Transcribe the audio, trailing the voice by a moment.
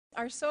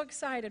Are so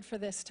excited for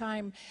this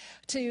time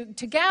to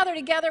gather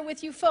together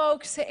with you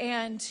folks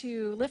and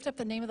to lift up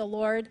the name of the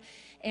Lord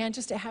and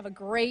just to have a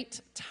great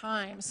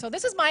time. So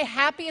this is my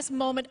happiest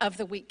moment of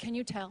the week. Can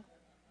you tell?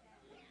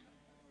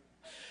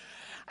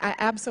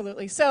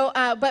 Absolutely. So,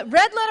 but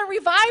Red Letter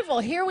Revival,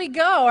 here we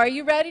go. Are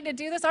you ready to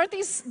do this? Aren't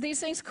these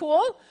things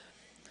cool?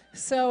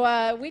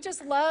 So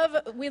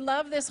we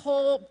love this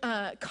whole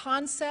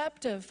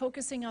concept of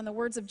focusing on the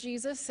words of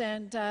Jesus,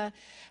 and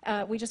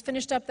we just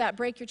finished up that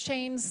Break Your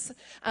Chains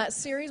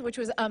series, which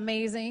was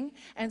amazing.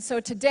 And so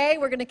today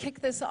we're going to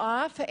kick this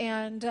off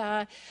and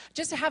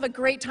just to have a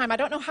great time. I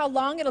don't know how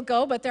long it'll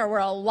go, but there were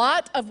a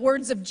lot of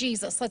words of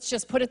Jesus. Let's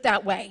just put it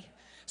that way.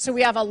 So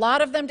we have a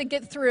lot of them to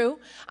get through,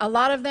 a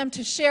lot of them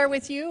to share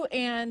with you,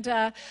 and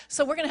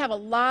so we're going to have a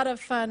lot of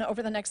fun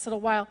over the next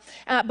little while.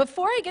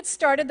 Before I get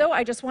started, though,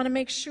 I just want to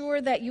make sure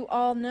that you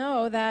all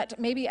know that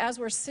maybe as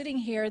we're sitting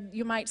here,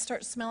 you might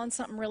start smelling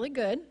something really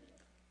good,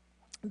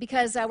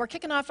 because we're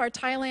kicking off our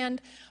Thailand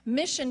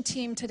mission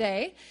team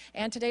today,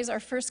 and today's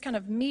our first kind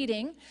of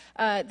meeting.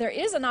 There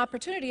is an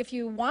opportunity if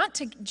you want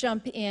to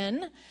jump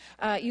in.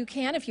 You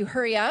can if you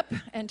hurry up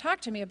and talk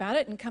to me about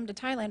it and come to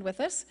Thailand with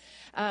us.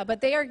 But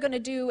they are going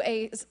to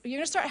you're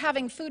going to start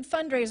having food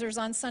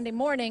fundraisers on Sunday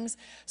mornings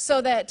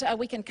so that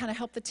we can kind of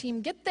help the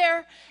team get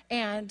there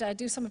and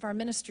do some of our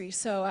ministry.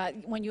 So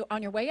when you're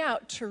on your way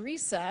out,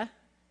 Teresa,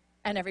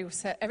 and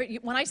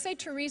when I say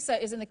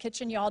Teresa is in the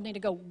kitchen, you all need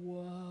to go,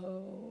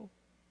 whoa,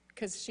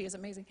 because she is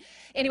amazing.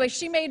 Anyway,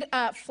 she made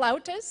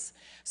flautas,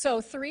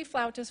 so 3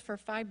 flautas for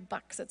 $5.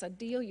 It's a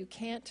deal you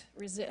can't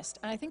resist.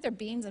 And I think there are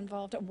beans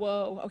involved.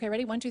 Whoa. Okay,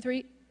 ready? 1, 2,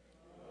 3.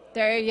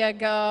 There you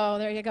go.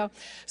 There you go.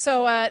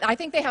 So I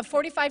think they have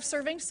 45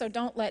 servings, so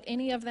don't let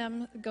any of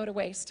them go to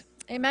waste.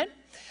 Amen?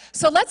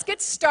 So let's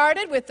get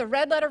started with the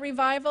Red Letter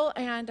Revival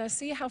and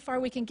see how far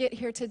we can get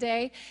here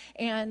today.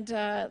 And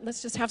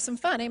let's just have some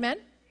fun. Amen?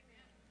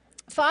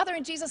 Father,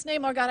 in Jesus'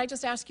 name, Lord God, I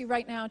just ask you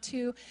right now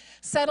to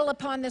settle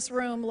upon this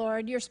room,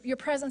 Lord. Your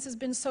presence has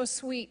been so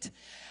sweet.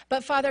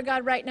 But Father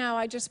God, right now,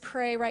 I just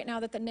pray right now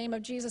that the name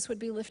of Jesus would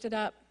be lifted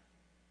up.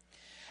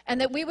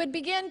 And that we would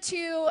begin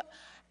to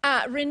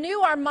renew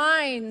our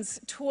minds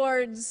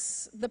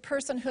towards the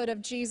personhood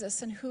of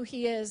Jesus and who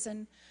he is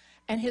and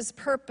his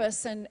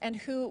purpose and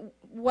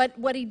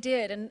what he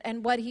did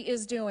and what he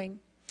is doing.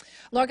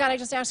 Lord God, I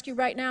just ask you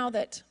right now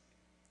that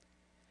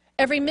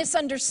every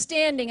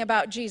misunderstanding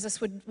about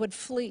Jesus would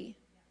flee.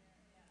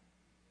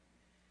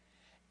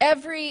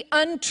 Every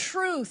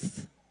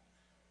untruth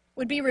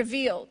would be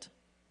revealed.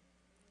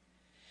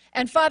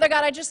 And Father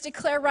God, I just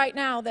declare right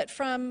now that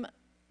from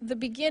the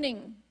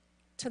beginning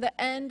to the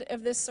end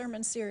of this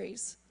sermon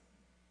series,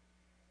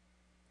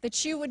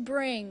 that you would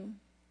bring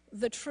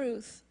the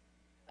truth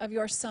of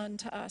your Son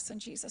to us in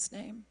Jesus'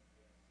 name.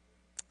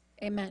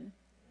 Amen.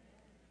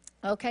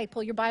 Okay,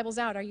 pull your Bibles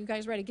out. Are you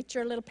guys ready? Get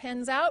your little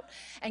pens out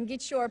and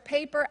get your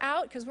paper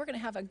out because we're going to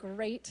have a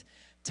great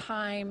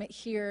time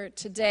here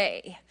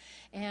today.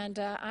 And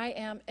I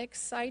am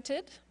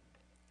excited.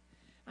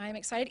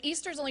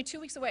 Easter's only 2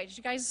 weeks away. Did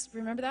you guys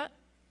remember that?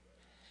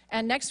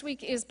 And next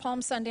week is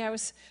Palm Sunday. I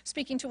was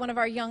speaking to one of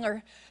our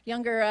younger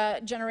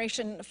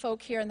generation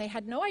folk here, and they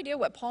had no idea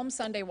what Palm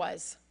Sunday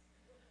was.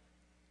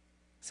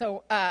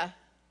 So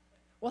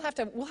we'll have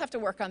to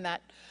work on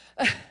that.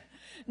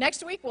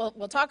 Next week,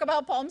 we'll talk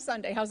about Palm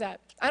Sunday. How's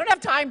that? I don't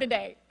have time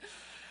today.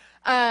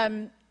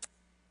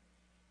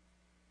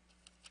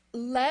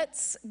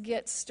 Let's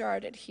get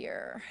started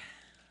here.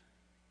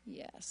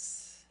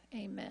 Yes.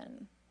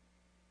 Amen.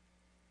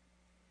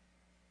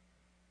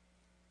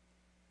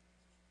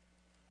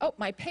 Oh,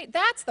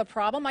 that's the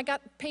problem. I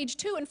got page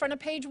 2 in front of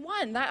page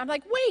 1. I'm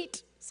like,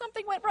 wait,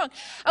 something went wrong.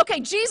 Okay,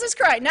 Jesus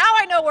Christ. Now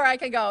I know where I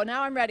can go.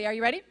 Now I'm ready. Are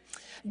you ready?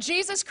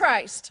 Jesus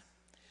Christ,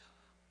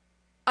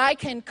 I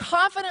can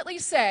confidently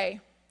say,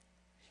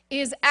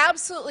 is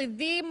absolutely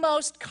the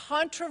most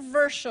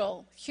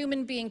controversial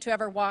human being to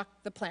ever walk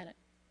the planet.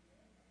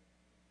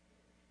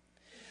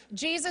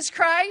 Jesus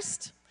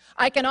Christ,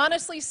 I can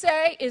honestly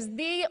say, is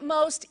the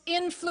most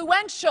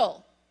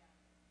influential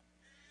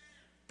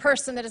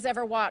person that has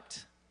ever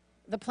walked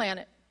the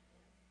planet.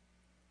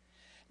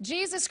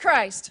 Jesus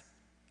Christ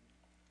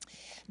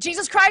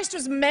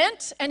was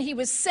meant and he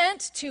was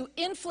sent to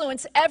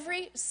influence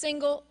every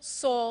single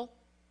soul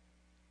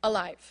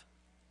alive.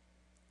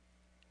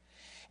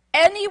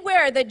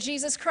 Anywhere that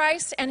Jesus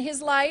Christ and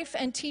his life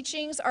and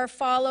teachings are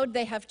followed,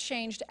 they have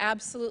changed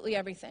absolutely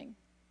everything.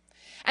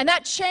 And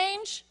that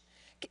change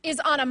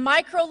is on a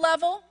micro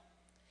level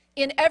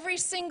in every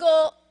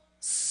single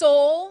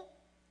soul,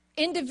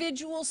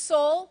 individual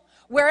soul.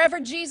 Wherever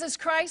Jesus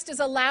Christ is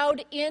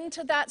allowed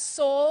into that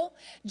soul,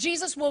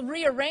 Jesus will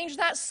rearrange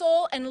that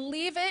soul and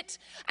leave it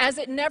as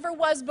it never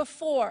was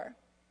before.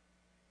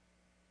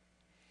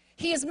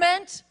 He is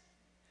meant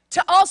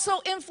to also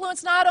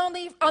influence not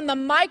only on the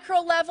micro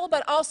level,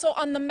 but also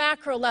on the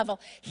macro level.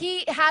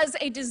 He has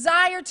a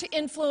desire to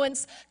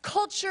influence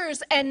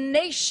cultures and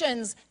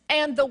nations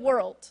and the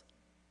world.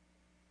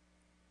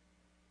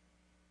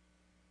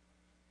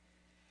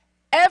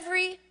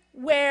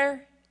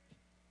 Everywhere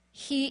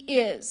he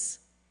is,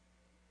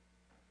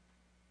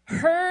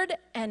 heard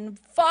and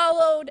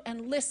followed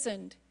and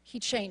listened, he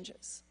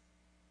changes.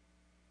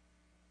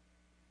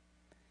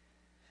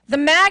 The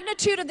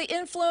magnitude of the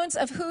influence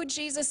of who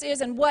Jesus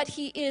is and what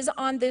he is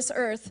on this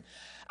earth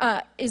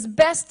is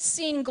best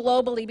seen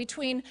globally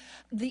between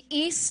the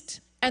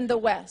East and the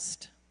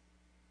West.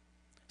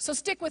 So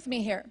stick with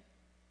me here.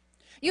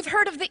 You've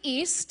heard of the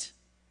East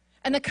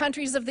and the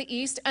countries of the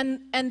East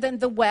and then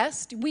the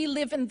West. We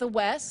live in the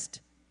West.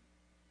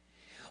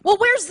 Well,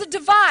 where's the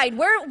divide?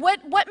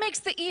 What makes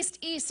the East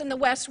East and the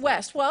West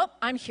West? Well,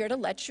 I'm here to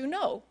let you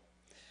know.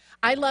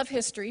 I love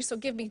history, so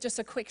give me just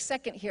a quick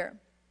second here.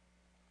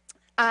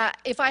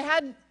 If I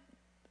had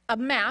a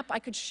map, I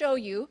could show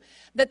you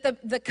that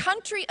the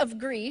country of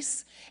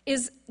Greece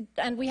is,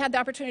 and we had the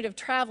opportunity of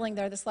traveling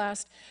there this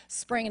last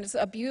spring, and it's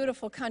a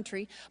beautiful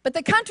country. But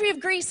the country of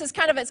Greece is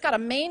it's got a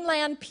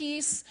mainland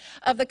piece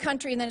of the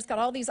country, and then it's got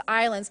all these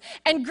islands.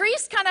 And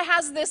Greece kind of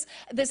has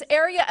this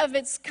area of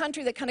its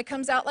country that kind of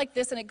comes out like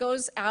this, and it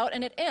goes out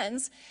and it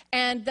ends.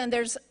 And then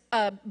there's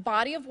a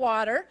body of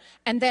water,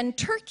 and then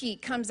Turkey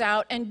comes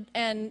out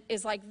and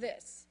is like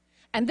this.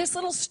 And this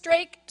little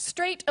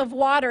strait of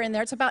water in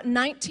there, it's about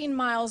 19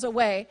 miles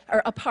away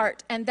or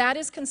apart, and that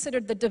is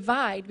considered the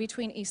divide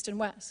between East and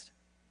West.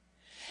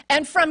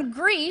 And from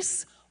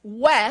Greece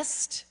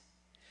west,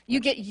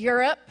 you get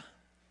Europe,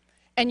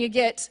 and you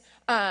get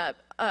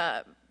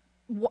the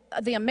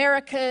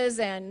Americas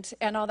and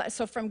all that.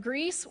 So from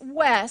Greece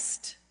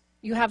west,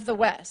 you have the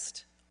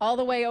West, all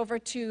the way over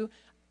to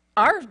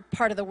our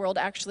part of the world,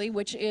 actually,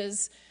 which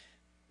is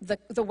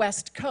the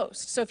West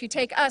Coast. So if you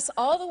take us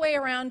all the way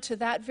around to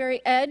that very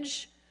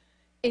edge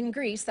in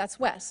Greece, that's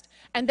west.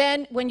 And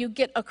then when you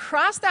get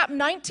across that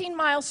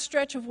 19-mile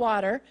stretch of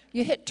water,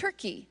 you hit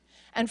Turkey.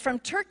 And from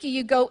Turkey,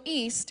 you go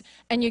east,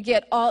 and you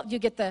get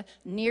the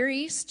Near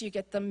East, you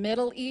get the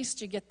Middle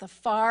East, you get the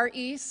Far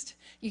East,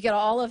 you get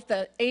all of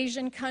the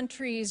Asian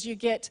countries, you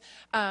get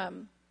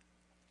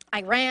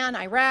Iran,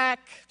 Iraq,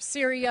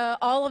 Syria,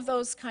 all of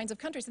those kinds of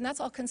countries, and that's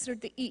all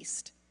considered the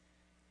East.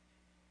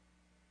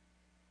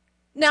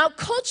 Now,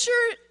 culture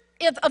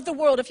of the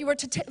world, if you were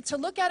to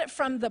look at it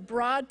from the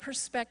broad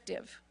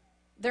perspective,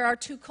 there are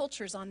two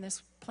cultures on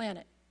this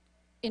planet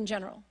in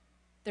general.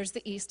 There's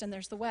the East and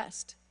there's the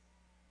West.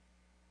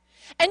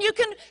 And you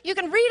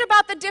can read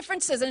about the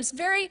differences, and it's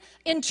very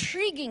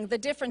intriguing, the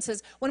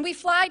differences. When we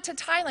fly to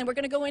Thailand, we're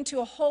going to go into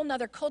a whole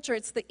nother culture.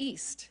 It's the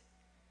East.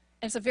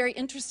 And it's a very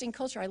interesting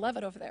culture. I love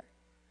it over there.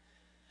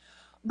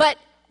 But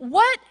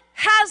what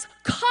has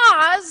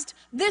caused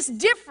this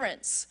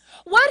difference?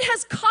 What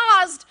has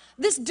caused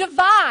this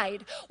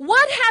divide?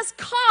 What has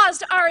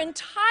caused our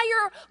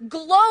entire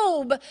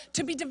globe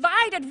to be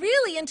divided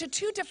really into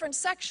two different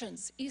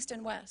sections, East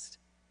and West?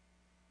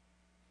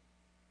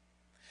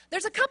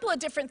 There's a couple of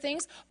different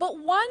things, but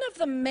one of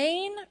the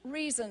main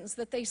reasons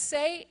that they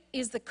say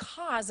is the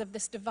cause of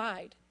this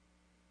divide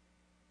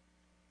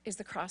is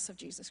the cross of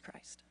Jesus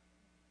Christ.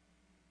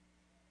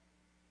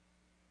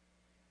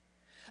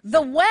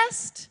 The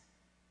West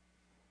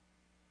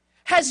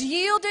has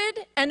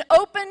yielded and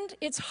opened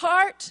its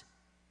heart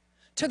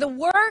to the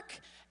work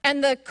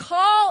and the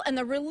call and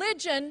the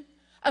religion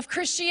of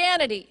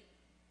Christianity.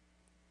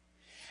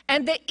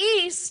 And the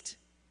East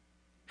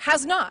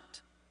has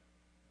not.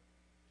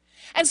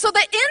 And so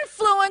the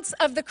influence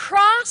of the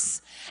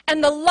cross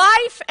and the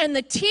life and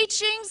the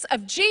teachings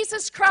of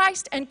Jesus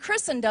Christ and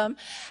Christendom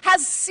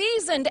has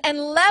seasoned and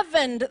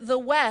leavened the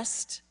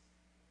West.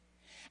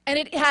 And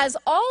it has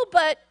all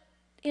but,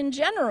 in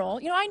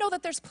general, I know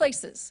that there's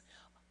places,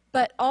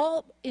 but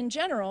all in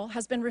general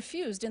has been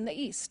refused in the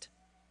East.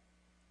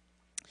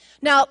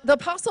 Now, the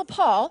Apostle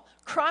Paul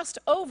crossed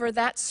over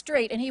that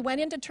strait, and he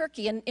went into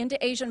Turkey and into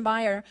Asia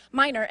Minor,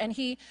 and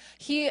he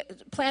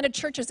planted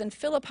churches in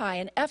Philippi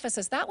and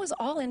Ephesus. That was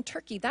all in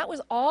Turkey. That was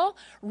all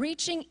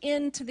reaching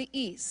into the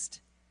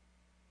East.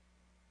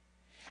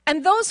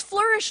 And those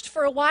flourished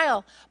for a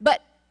while,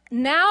 but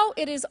now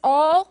it is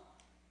all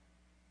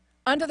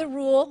under the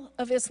rule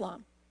of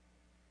Islam.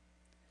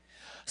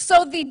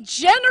 So the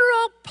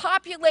general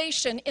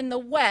population in the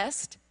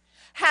West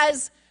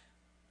has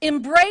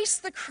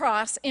embraced the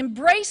cross,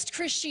 embraced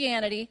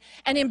Christianity,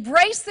 and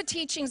embraced the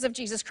teachings of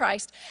Jesus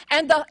Christ.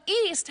 And the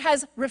East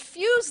has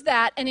refused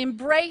that and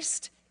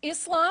embraced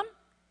Islam,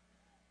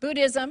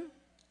 Buddhism,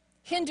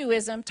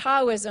 Hinduism,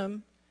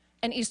 Taoism,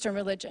 and Eastern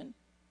religion.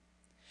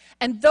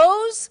 And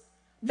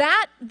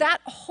that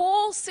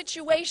whole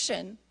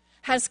situation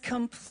has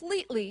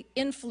completely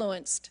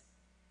influenced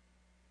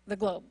the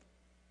globe.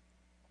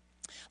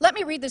 Let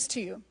me read this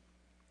to you,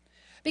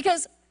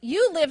 because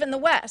you live in the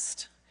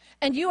West,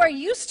 and you are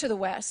used to the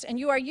West, and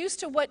you are used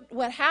to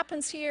what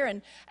happens here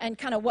and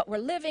kind of what we're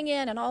living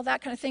in and all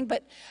that kind of thing,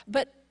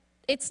 but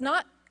it's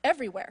not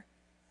everywhere.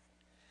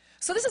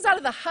 So this is out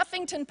of the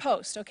Huffington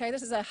Post, okay?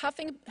 This is a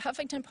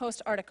Huffington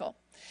Post article.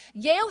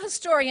 Yale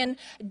historian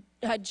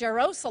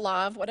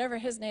Jaroslav, whatever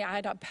his name,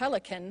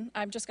 Pelikan,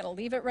 I'm just going to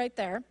leave it right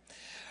there,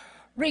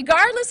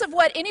 Regardless of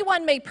what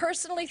anyone may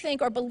personally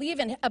think or believe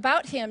in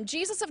about him,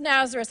 Jesus of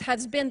Nazareth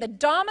has been the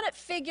dominant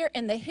figure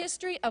in the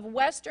history of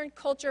Western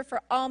culture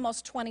for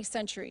almost 20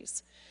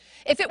 centuries.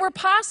 If it were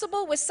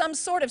possible with some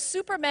sort of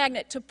super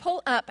magnet to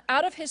pull up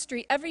out of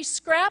history every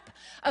scrap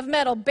of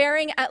metal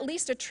bearing at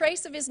least a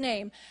trace of his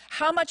name,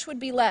 how much would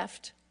be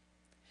left?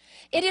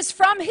 It is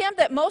from him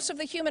that most of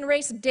the human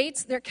race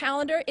dates their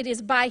calendar. It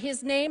is by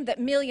his name that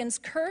millions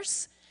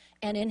curse,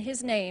 and in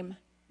his name,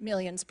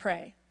 millions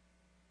pray.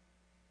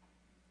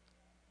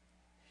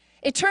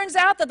 It turns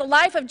out that the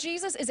life of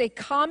Jesus is a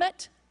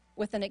comet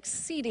with an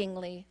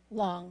exceedingly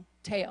long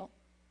tail.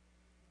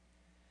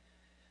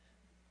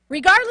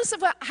 Regardless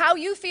of how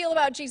you feel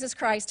about Jesus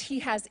Christ, he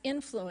has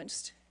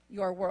influenced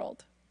your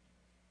world.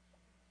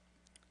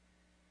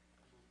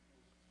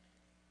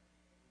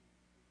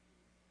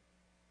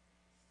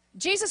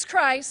 Jesus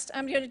Christ,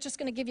 I'm just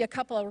going to give you a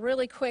couple of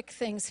really quick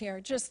things here.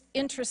 Just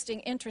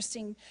interesting.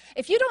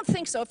 If you don't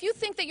think so, if you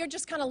think that you're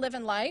just kind of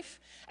living life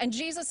and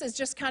Jesus is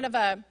just kind of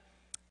a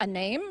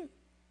name,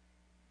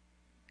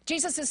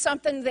 Jesus is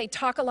something they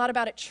talk a lot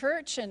about at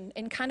church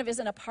and kind of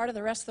isn't a part of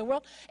the rest of the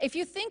world. If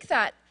you think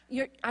that,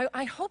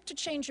 I hope to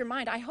change your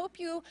mind. I hope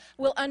you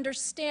will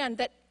understand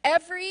that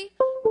every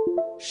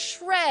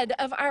shred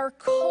of our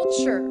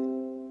culture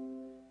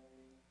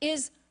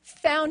is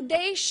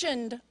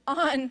foundationed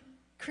on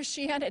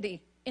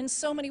Christianity in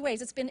so many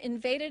ways. It's been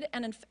invaded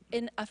and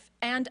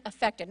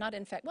affected. Not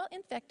infected. Well,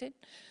 infected.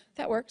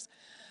 That works.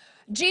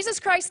 Jesus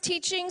Christ's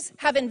teachings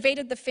have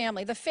invaded the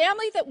family. The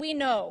family that we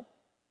know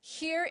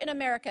here in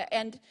America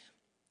and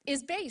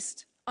is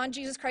based on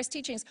Jesus Christ's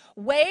teachings.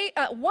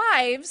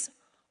 Wives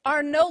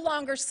are no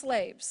longer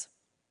slaves.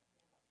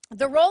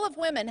 The role of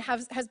women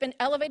has been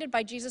elevated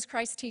by Jesus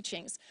Christ's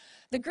teachings.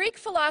 The Greek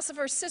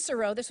philosopher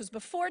Cicero, this was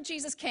before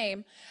Jesus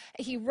came,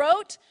 he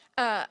wrote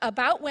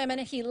about women.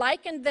 He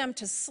likened them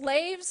to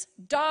slaves,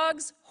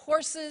 dogs,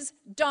 horses,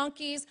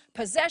 donkeys,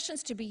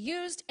 possessions to be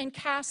used and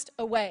cast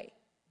away.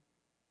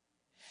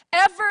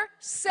 Ever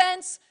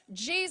since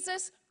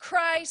Jesus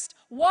Christ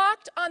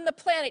walked on the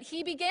planet,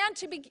 he began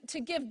to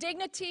give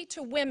dignity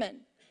to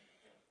women.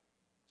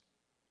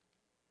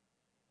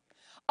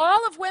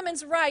 All of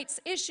women's rights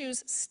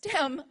issues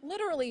stem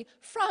literally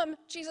from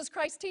Jesus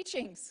Christ's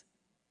teachings.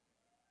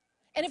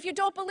 And if you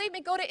don't believe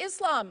me, go to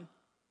Islam.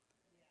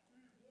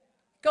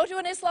 Go to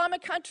an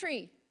Islamic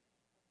country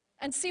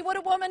and see what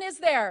a woman is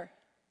there.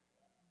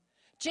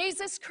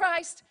 Jesus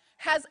Christ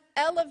has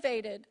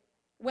elevated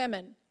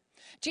women.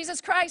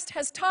 Jesus Christ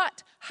has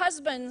taught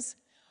husbands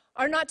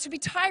are not to be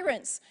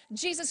tyrants.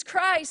 Jesus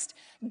Christ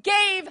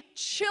gave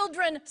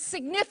children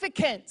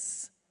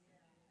significance.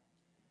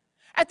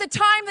 At the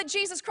time that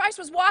Jesus Christ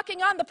was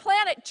walking on the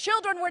planet,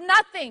 children were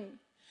nothing.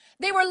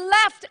 They were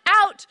left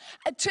out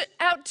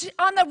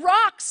on the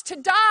rocks to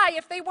die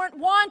if they weren't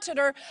wanted,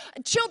 or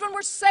children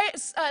were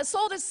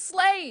sold as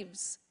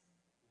slaves.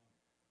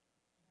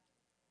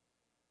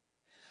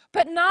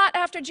 But not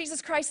after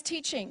Jesus Christ's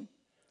teaching.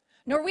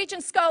 Norwegian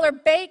scholar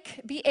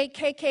Bake,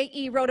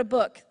 B-A-K-K-E, wrote a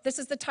book. This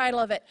is the title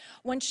of it.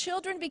 When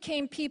Children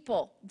Became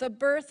People, The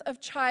Birth of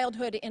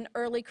Childhood in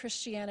Early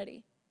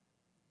Christianity.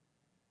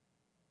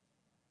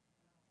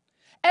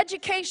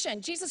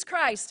 Education, Jesus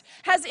Christ,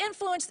 has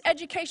influenced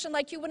education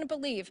like you wouldn't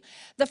believe.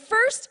 The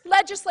first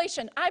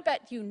legislation, I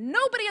bet you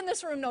nobody in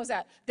this room knows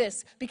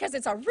this, because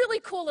it's a really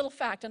cool little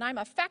fact, and I'm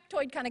a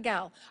factoid kind of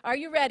gal. Are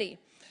you ready?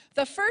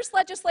 The first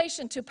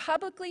legislation to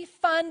publicly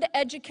fund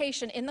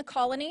education in the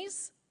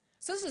colonies,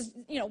 so this is,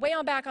 way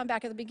on back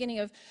at the beginning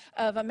of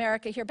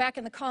America here, back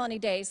in the colony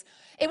days.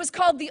 It was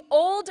called the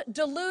Old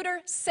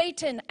Deluder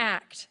Satan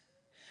Act.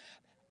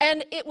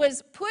 And it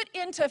was put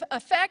into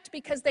effect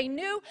because they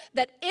knew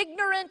that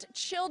ignorant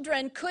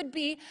children could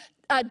be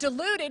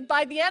deluded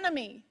by the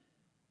enemy.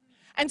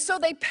 And so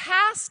they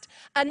passed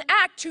an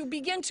act to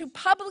begin to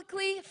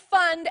publicly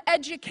fund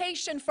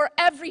education for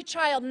every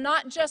child,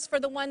 not just for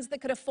the ones that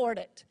could afford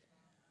it.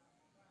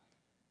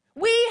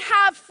 We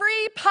have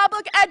free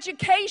public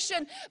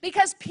education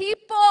because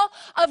people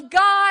of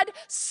God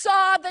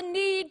saw the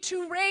need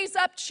to raise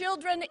up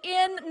children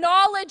in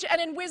knowledge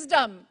and in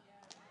wisdom.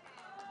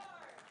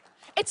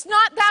 It's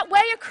not that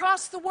way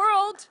across the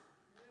world.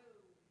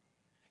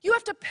 You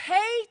have to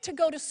pay to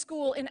go to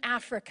school in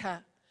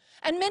Africa,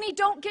 and many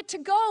don't get to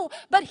go.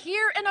 But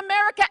here in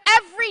America,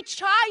 every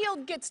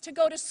child gets to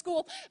go to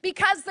school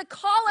because the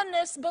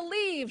colonists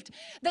believed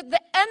that the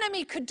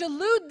enemy could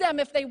delude them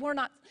if they were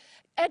not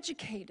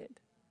educated.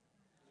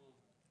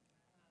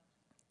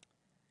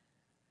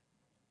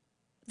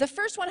 The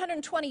first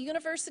 120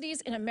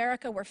 universities in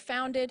America were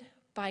founded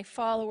by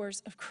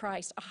followers of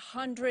Christ.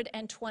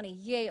 120,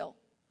 Yale,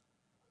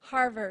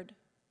 Harvard,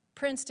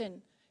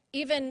 Princeton,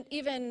 even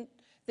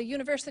the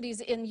universities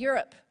in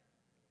Europe.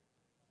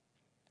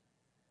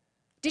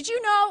 Did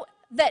you know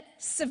that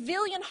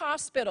civilian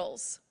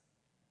hospitals,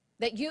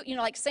 that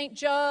like St.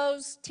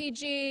 Joe's,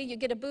 TG, you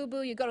get a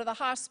boo-boo, you go to the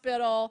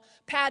hospital.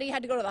 Patty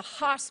had to go to the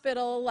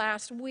hospital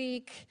last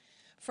week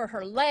for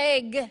her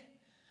leg.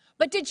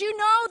 But did you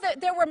know that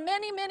there were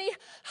many, many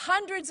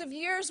hundreds of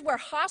years where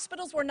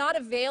hospitals were not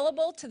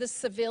available to the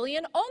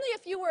civilian? Only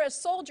if you were a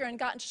soldier and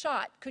gotten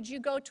shot could you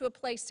go to a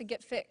place to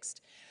get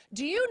fixed.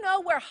 Do you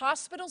know where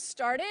hospitals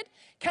started?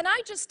 Can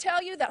I just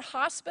tell you that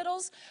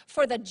hospitals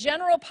for the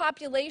general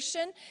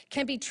population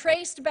can be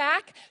traced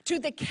back to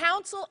the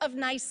Council of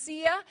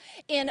Nicaea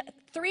in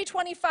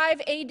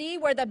 325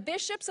 AD, where the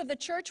bishops of the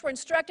church were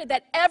instructed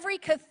that every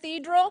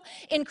cathedral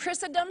in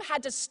Christendom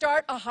had to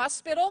start a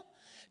hospital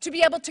to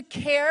be able to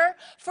care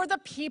for the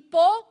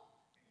people.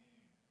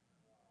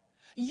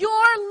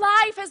 Your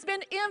life has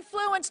been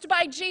influenced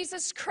by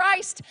Jesus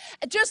Christ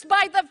just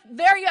by the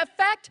very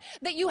effect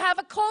that you have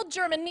a cold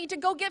germ and need to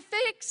go get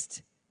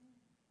fixed.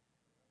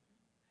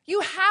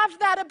 You have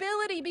that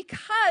ability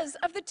because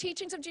of the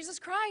teachings of Jesus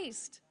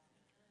Christ.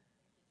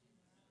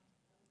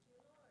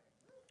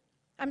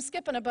 I'm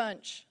skipping a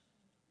bunch.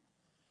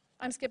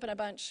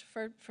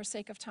 For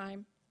sake of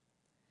time.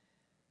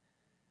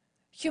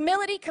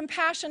 Humility,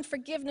 compassion,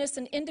 forgiveness,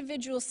 and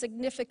individual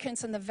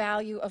significance and the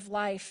value of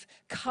life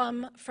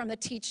come from the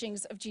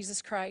teachings of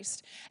Jesus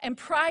Christ. And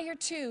prior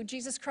to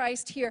Jesus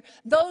Christ here,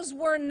 those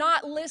were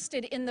not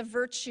listed in the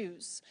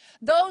virtues.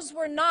 Those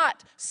were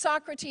not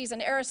Socrates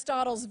and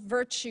Aristotle's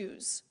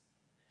virtues.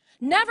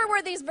 Never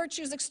were these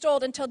virtues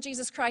extolled until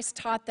Jesus Christ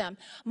taught them.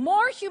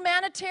 More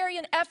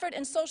humanitarian effort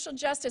and social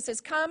justice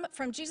has come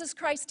from Jesus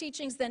Christ's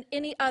teachings than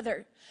any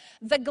other.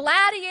 The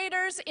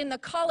gladiators in the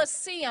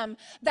Colosseum,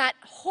 that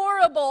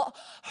horrible,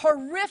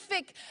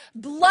 horrific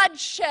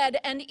bloodshed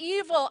and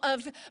evil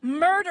of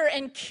murder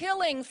and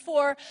killing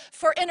for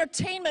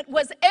entertainment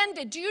was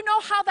ended. Do you know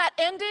how that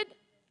ended?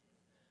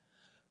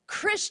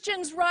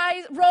 Christians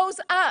rose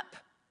up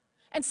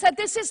and said,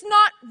 this is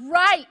not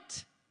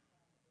right.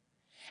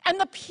 And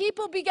the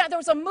people began, there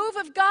was a move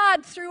of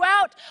God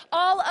throughout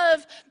all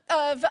of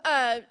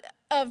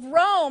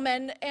Rome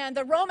and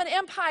the Roman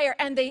Empire,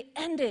 and they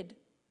ended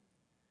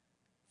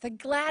the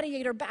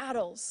gladiator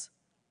battles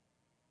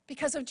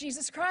because of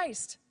Jesus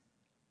Christ.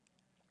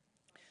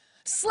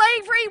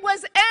 Slavery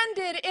was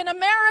ended in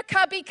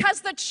America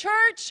because the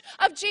Church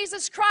of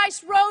Jesus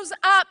Christ rose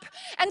up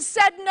and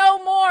said no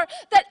more,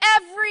 that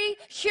every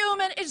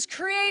human is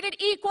created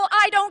equal.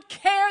 I don't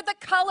care the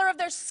color of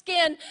their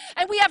skin,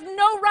 and we have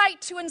no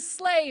right to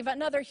enslave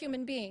another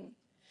human being.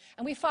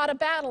 And we fought a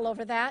battle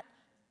over that,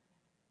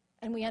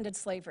 and we ended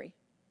slavery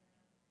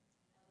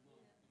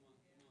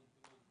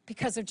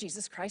because of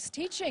Jesus Christ's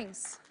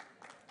teachings.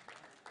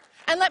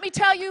 And let me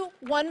tell you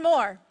one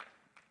more.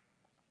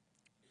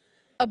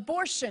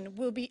 Abortion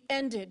will be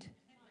ended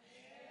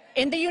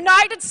in the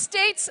United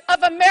States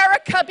of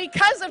America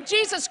because of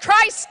Jesus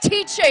Christ's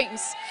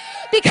teachings.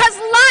 Because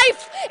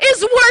life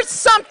is worth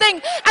something,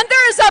 and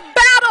there is a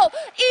battle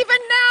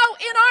even now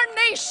in our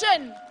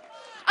nation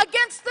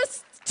against the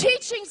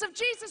teachings of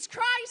Jesus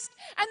Christ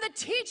and the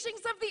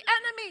teachings of the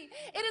enemy.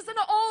 It is an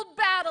old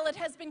battle. It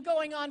has been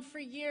going on for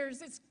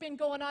years. It's been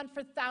going on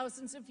for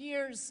thousands of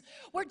years,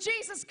 where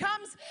Jesus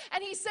comes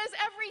and he says,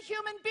 every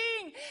human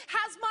being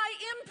has my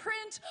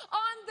imprint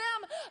on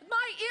them,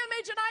 my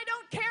image, and I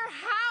don't care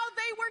how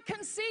they were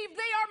conceived.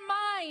 They are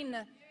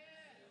mine.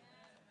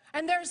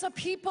 And there's a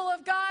people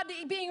of God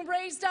being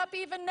raised up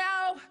even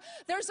now.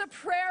 There's a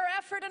prayer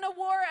effort and a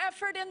war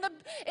effort in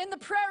the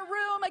prayer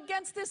room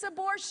against this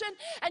abortion.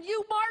 And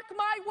you mark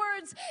my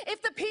words, if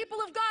the people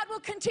of God will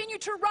continue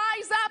to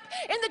rise up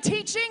in the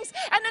teachings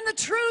and in the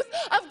truth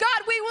of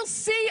God, we will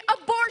see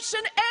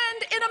abortion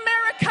end in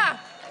America.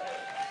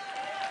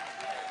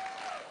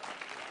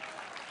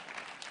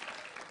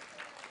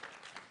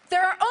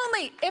 There are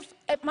only,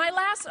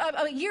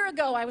 a year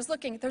ago I was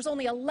looking, there's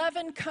only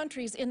 11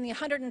 countries in the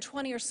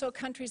 120 or so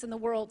countries in the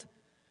world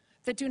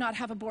that do not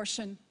have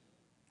abortion.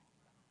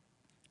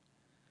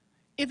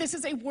 This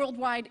is a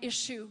worldwide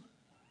issue.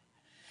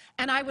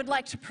 And I would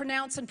like to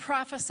pronounce and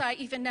prophesy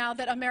even now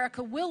that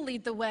America will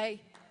lead the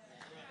way.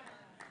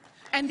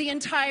 And the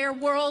entire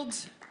world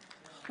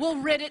will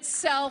rid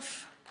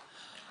itself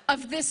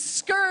of this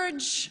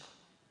scourge.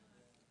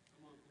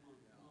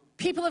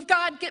 People of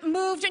God, get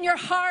moved in your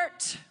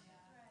heart.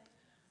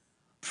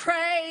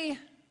 Pray,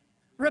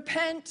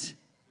 repent,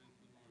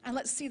 and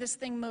let's see this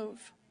thing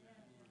move.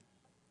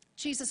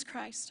 Jesus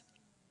Christ.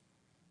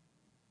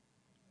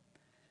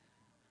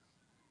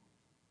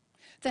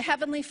 The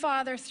Heavenly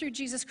Father, through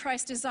Jesus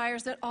Christ,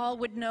 desires that all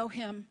would know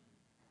him,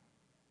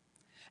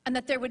 and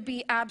that there would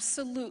be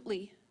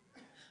absolutely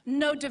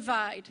no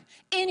divide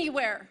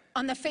anywhere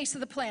on the face of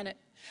the planet,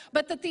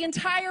 but that the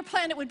entire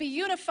planet would be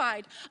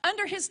unified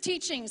under his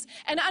teachings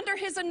and under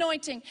his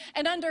anointing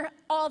and under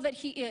all that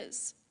he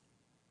is.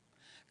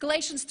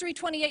 Galatians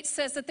 3:28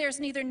 says that there's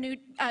neither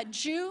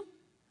Jew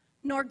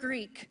nor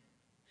Greek.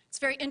 It's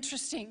very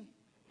interesting.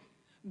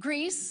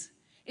 Greece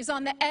is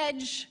on the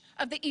edge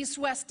of the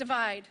east-west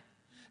divide.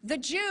 The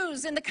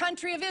Jews in the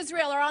country of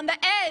Israel are on the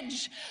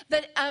edge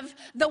of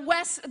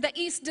the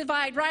east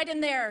divide, right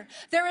in there.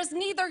 There is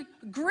neither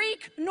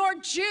Greek nor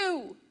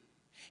Jew.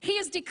 He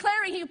is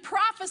declaring, he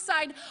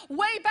prophesied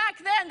way back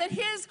then that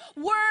his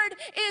word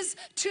is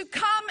to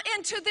come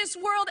into this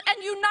world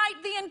and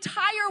unite the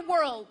entire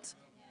world,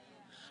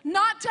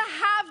 not to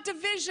have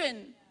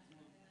division.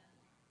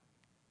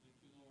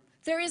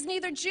 There is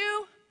neither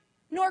Jew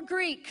nor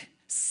Greek,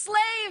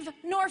 slave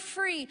nor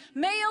free,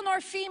 male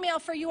nor female,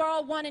 for you are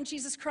all one in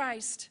Jesus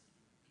Christ.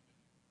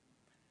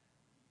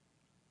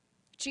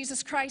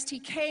 Jesus Christ, he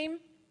came,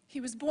 he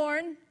was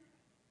born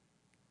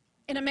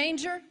in a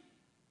manger.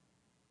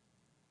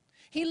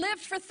 He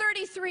lived for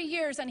 33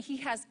 years, and he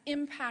has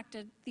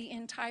impacted the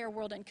entire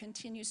world and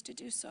continues to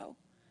do so.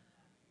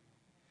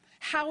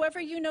 However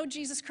you know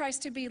Jesus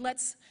Christ to be,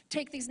 let's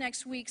take these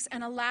next weeks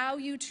and allow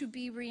you to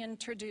be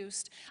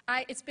reintroduced.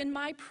 It's been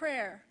my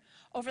prayer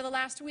over the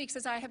last weeks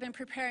as I have been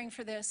preparing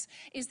for this,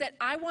 is that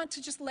I want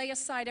to just lay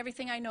aside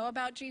everything I know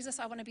about Jesus.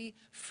 I want to be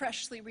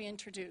freshly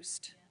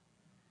reintroduced.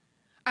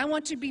 I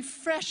want to be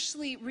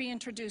freshly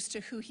reintroduced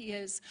to who he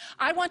is.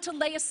 I want to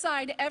lay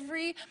aside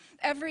every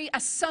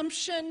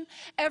assumption,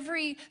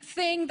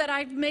 everything that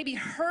I've maybe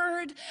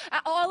heard,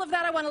 all of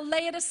that. I want to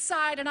lay it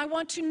aside, and I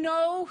want to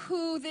know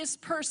who this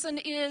person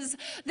is,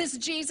 this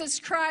Jesus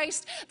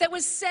Christ that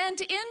was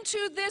sent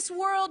into this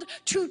world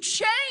to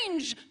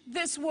change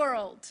this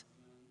world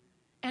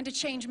and to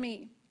change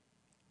me.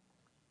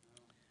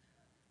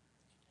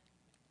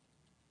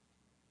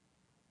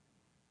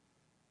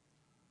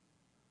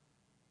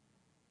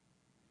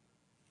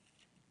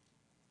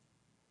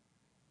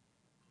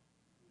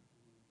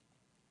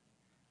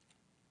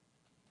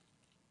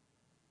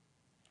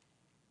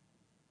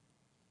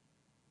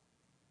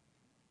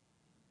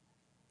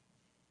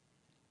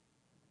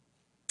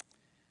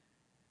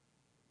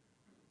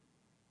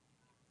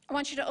 I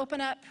want you to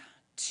open up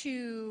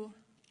to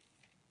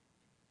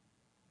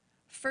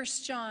 1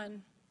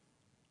 John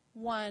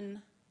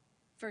 1,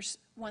 verse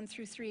 1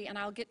 through 3, and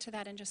I'll get to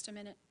that in just a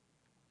minute.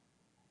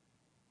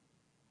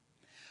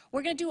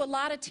 We're going to do a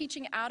lot of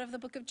teaching out of the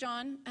book of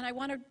John, and I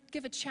want to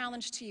give a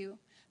challenge to you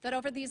that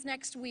over these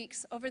next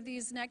weeks, over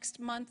these next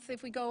month,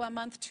 if we go a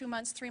month, 2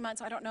 months, 3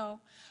 months, I don't know,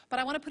 but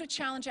I want to put a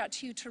challenge out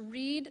to you to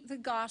read the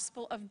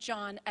Gospel of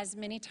John as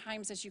many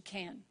times as you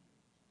can.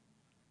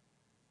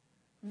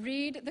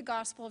 Read the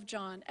Gospel of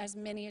John as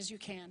many as you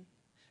can.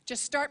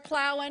 Just start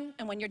plowing,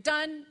 and when you're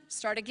done,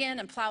 start again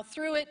and plow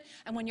through it.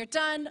 And when you're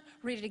done,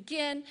 read it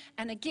again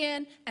and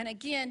again and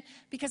again,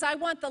 because I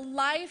want the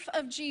life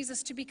of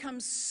Jesus to become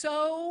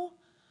so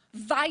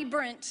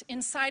vibrant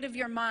inside of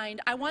your mind.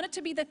 I want it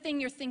to be the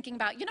thing you're thinking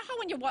about. You know how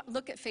when you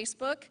look at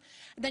Facebook,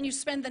 then you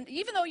spend,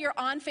 even though you're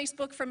on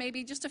Facebook for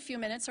maybe just a few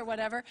minutes or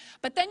whatever,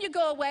 but then you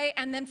go away,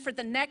 and then for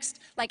the next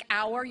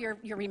hour, you're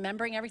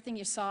remembering everything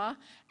you saw,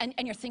 and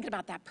you're thinking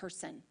about that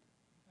person.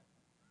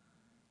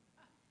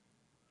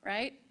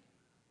 Right?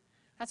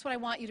 That's what I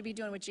want you to be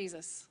doing with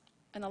Jesus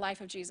and the life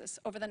of Jesus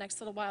over the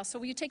next little while. So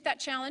will you take that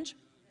challenge?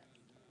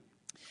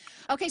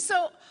 Okay,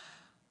 so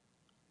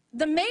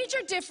the major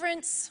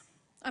difference,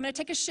 I'm going to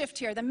take a shift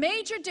here. The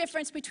major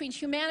difference between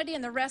humanity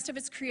and the rest of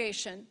its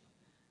creation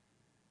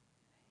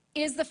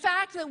is the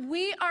fact that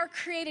we are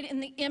created in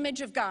the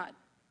image of God.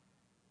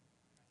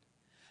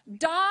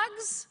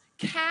 Dogs,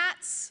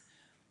 cats,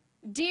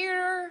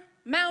 deer,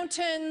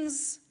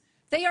 mountains,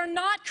 they are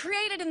not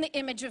created in the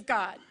image of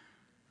God.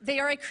 They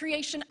are a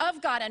creation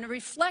of God and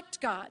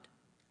reflect God,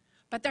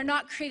 but they're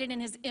not created in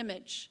his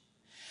image.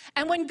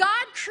 And when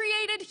God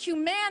created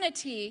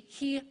humanity,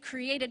 he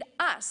created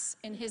us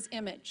in his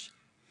image.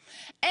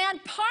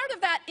 And part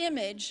of that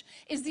image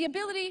is the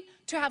ability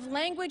to have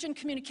language and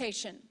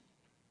communication.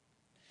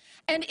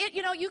 And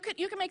you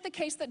can make the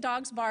case that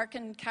dogs bark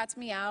and cats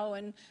meow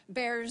and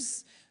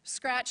bears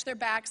scratch their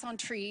backs on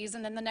trees,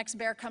 and then the next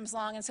bear comes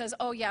along and says,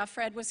 "Oh yeah,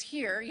 Fred was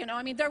here."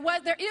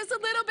 There is a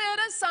little bit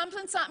of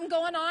something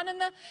going on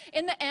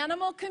in the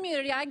animal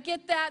community. I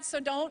get that, so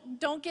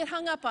don't get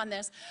hung up on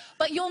this.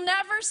 But you'll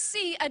never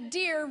see a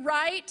deer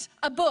write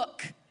a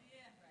book.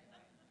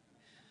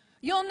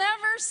 You'll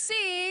never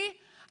see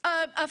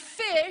a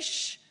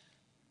fish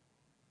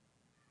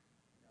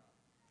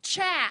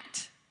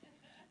chat.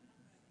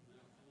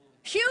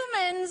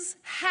 Humans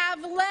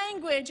have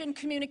language and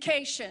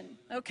communication,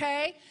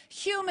 okay?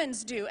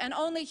 Humans do, and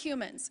only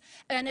humans.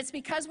 And it's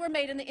because we're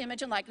made in the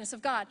image and likeness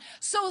of God.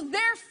 So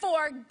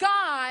therefore,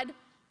 God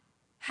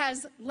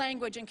has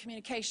language and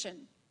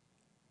communication.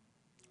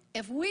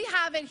 If we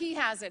have it, he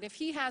has it. If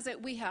he has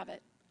it, we have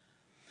it.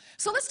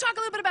 So let's talk a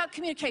little bit about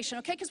communication,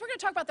 okay? Because we're going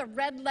to talk about the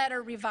red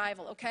letter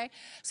revival, okay?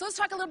 So let's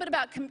talk a little bit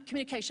about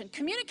communication.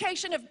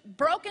 Communication, if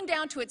broken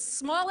down to its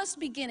smallest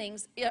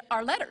beginnings,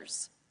 are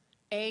letters.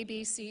 A,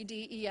 B, C,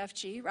 D, E, F,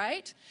 G,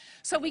 right?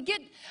 So we get,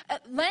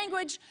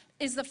 language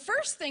is the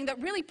first thing that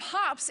really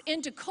pops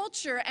into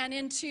culture and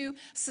into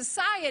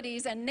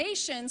societies and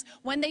nations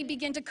when they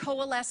begin to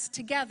coalesce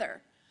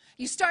together.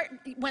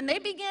 When they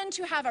begin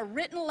to have a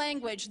written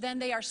language, then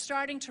they are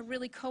starting to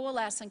really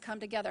coalesce and come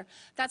together.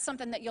 That's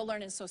something that you'll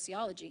learn in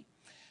sociology.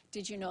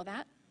 Did you know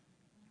that?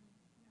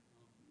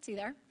 See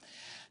there?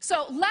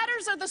 So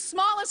letters are the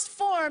smallest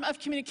form of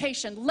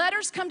communication.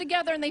 Letters come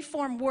together and they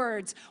form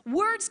words.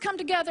 Words come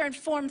together and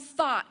form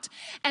thought.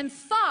 And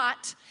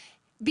thought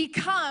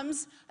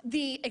becomes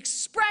the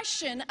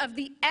expression of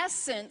the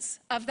essence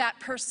of that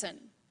person.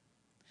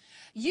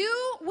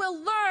 You will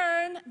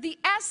learn the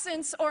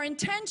essence or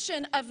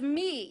intention of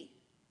me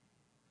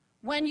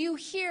when you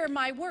hear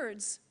my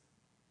words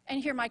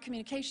and hear my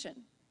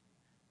communication.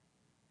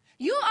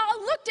 You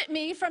all looked at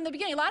me from the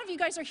beginning. A lot of you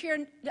guys are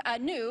here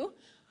new,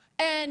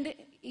 and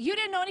you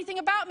didn't know anything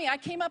about me. I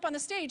came up on the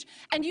stage,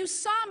 and you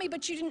saw me,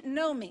 but you didn't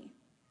know me.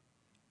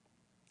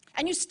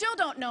 And you still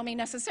don't know me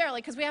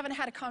necessarily because we haven't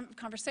had a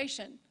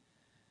conversation.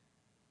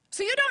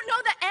 So you don't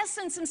know the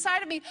essence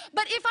inside of me.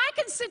 But if I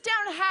can sit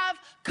down and have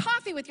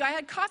coffee with you, I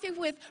had coffee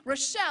with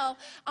Rochelle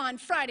on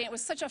Friday. It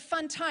was such a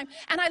fun time.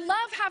 And I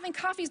love having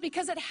coffees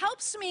because it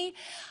helps me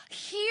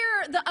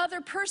hear the other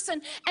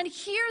person and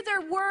hear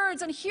their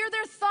words and hear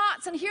their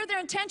thoughts and hear their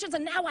intentions.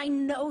 And now I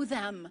know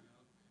them.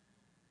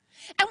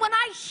 And when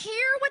I hear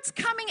what's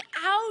coming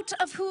out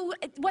of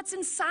what's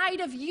inside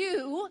of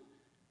you,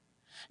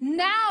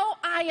 now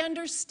I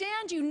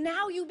understand you.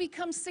 Now you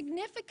become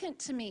significant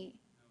to me.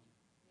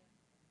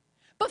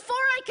 Before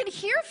I can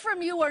hear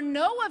from you or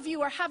know of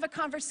you or have a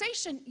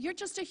conversation, you're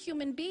just a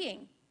human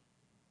being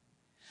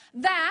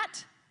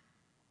that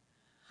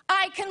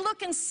I can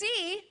look and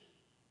see,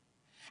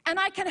 and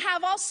I can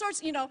have all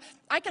sorts,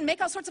 I can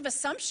make all sorts of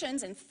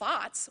assumptions and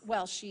thoughts.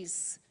 Well,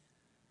 she's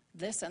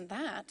this and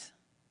that.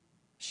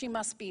 She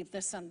must be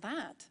this and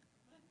that.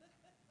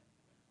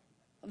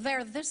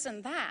 They're this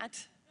and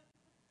that,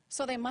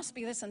 so they must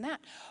be this and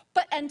that.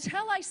 But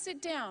until I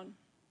sit down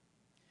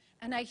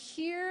and I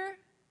hear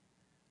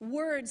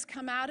words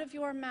come out of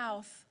your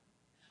mouth,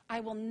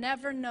 I will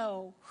never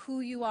know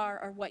who you are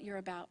or what you're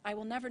about. I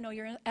will never know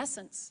your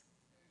essence.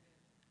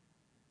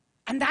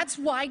 And that's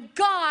why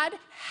God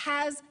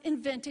has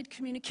invented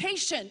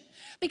communication.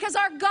 Because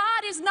our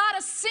God is not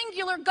a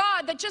singular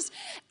God that just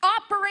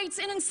operates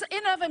in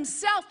of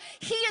himself.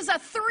 He is a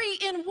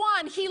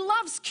three-in-one. He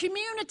loves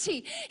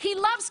community. He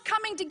loves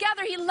coming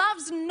together. He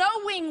loves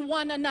knowing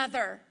one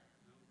another.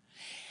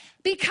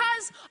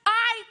 Because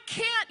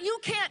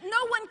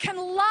no one can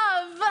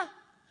love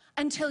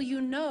until you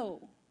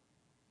know.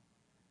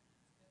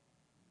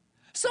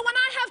 So when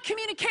I have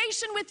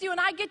communication with you and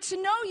I get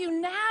to know you,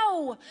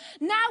 now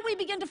we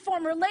begin to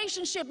form a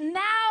relationship.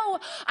 Now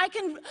I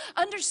can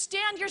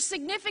understand your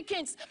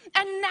significance.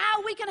 And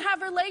now we can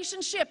have a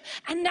relationship.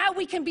 And now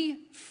we can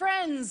be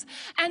friends.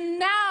 And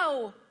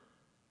now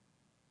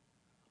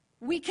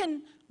we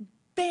can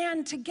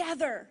band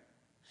together.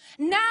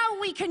 Now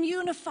we can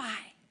unify.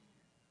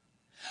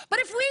 But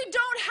if we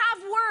don't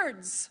have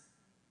words,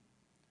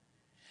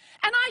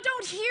 and I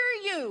don't hear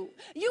you,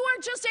 you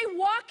are just a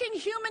walking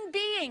human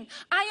being.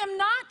 I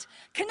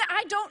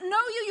don't know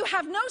you. You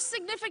have no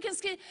significance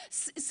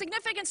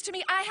to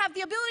me. I have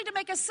the ability to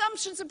make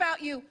assumptions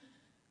about you,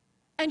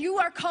 and you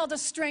are called a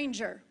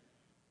stranger.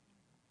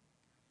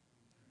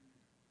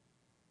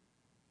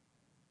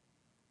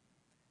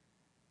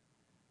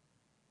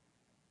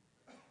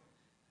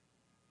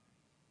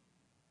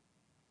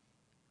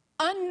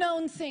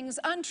 Unknown things,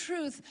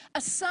 untruth,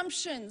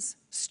 assumptions,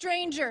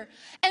 stranger.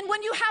 And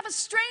when you have a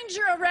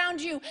stranger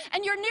around you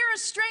and you're near a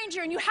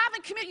stranger and you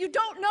haven't committed, you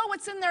don't know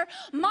what's in their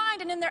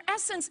mind and in their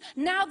essence,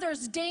 now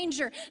there's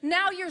danger.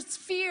 Now there's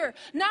fear.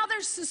 Now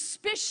there's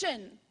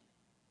suspicion.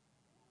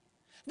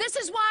 This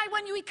is why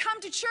when we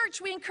come to church,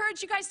 we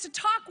encourage you guys to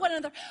talk one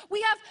another. We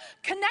have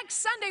Connect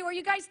Sunday where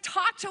you guys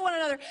talk to one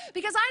another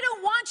because I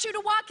don't want you to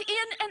walk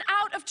in and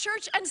out of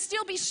church and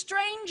still be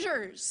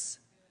strangers.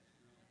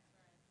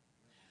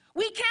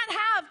 We can't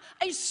have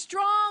a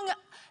strong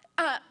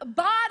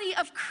body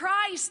of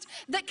Christ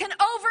that can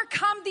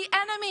overcome the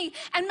enemy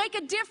and make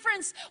a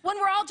difference when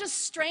we're all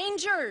just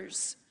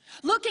strangers,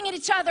 looking at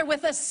each other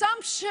with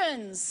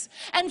assumptions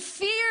and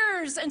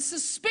fears and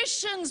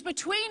suspicions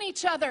between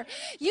each other.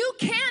 You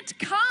can't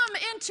come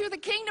into the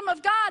kingdom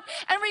of God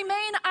and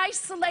remain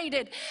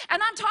isolated.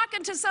 And I'm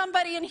talking to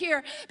somebody in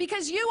here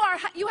because you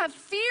have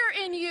fear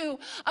in you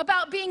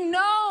about being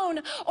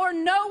known or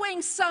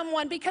knowing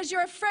someone because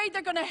you're afraid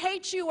they're going to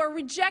hate you or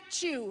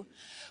reject you.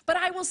 But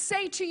I will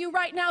say to you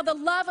right now, the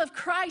love of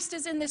Christ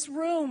is in this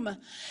room.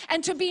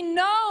 And to be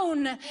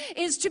known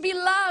is to be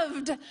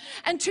loved.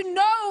 And to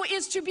know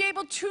is to be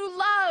able to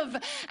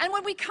love. And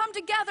when we come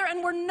together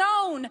and we're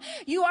known,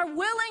 you are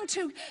willing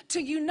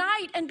to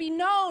unite and be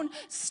known.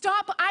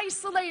 Stop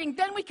isolating.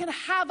 Then we can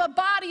have a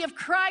body of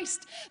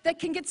Christ that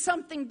can get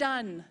something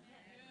done.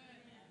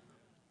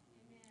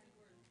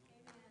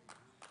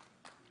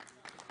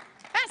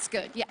 That's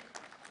good, yeah.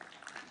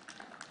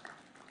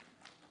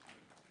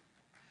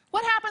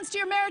 What happens to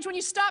your marriage when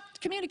you stop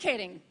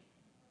communicating?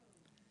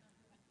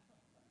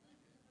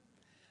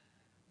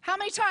 How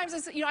many times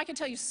I can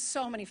tell you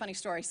so many funny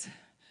stories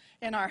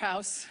in our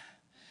house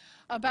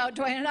about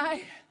Dwayne and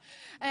I.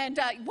 And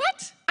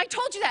what? I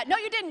told you that. No,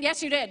 you didn't.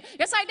 Yes, you did.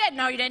 Yes, I did.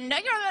 No, you didn't. No,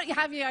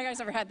 have you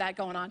guys ever had that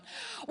going on?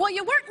 Well,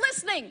 you weren't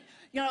listening.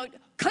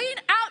 Clean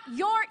out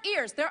your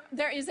ears.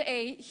 There is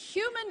a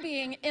human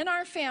being in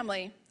our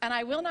family, and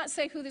I will not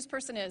say who this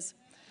person is,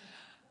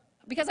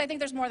 because I think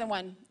there's more than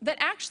one, that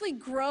actually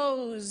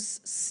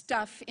grows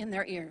stuff in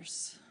their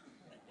ears.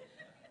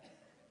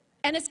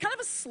 And it's kind of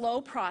a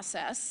slow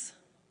process,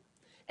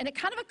 and it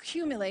kind of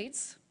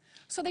accumulates.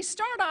 So they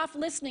start off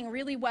listening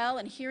really well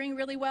and hearing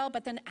really well,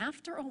 but then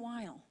after a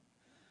while,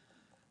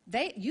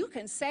 you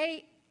can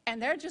say,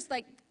 and they're just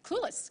like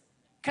clueless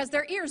because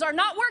their ears are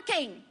not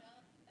working.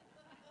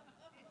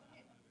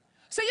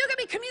 So you can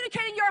be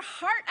communicating your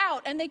heart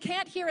out and they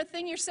can't hear a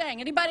thing you're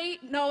saying. Anybody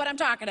know what I'm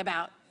talking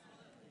about?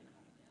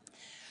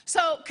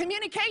 So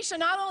communication,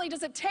 not only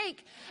does it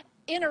take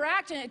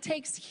interaction, it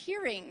takes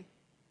hearing.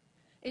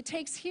 It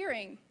takes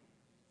hearing.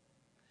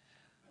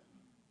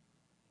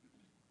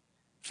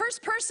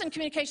 First person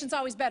communication is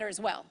always better as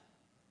well.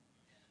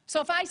 So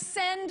if I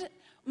send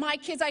my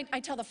kids, I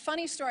tell the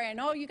funny story. I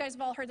know you guys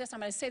have all heard this. I'm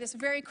going to say this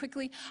very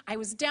quickly. I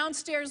was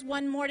downstairs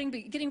one morning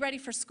getting ready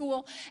for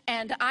school,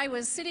 and I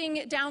was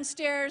sitting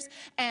downstairs,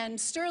 and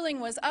Sterling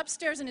was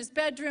upstairs in his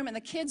bedroom, and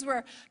the kids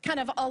were kind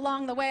of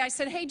along the way. I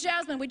said, hey,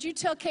 Jasmine, would you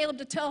tell Caleb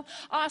to tell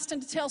Austin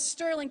to tell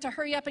Sterling to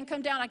hurry up and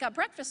come down? I got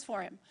breakfast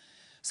for him.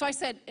 So I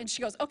said, and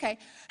she goes, okay.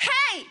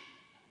 Hey,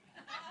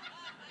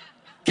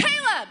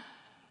 Caleb,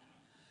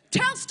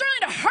 tell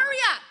Sterling to hurry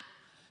up.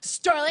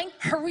 Sterling,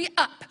 hurry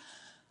up.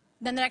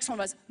 Then the next one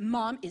was,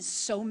 Mom is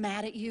so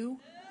mad at you.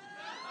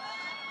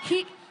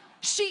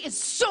 She is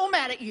so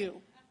mad at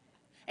you.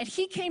 And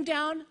he came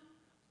down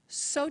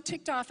so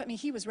ticked off at me,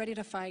 he was ready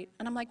to fight.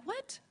 And I'm like,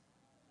 what?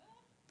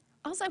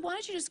 I was like, why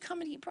don't you just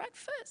come and eat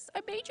breakfast? I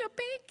made you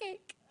a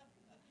pancake.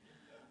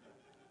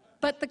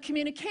 But the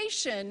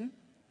communication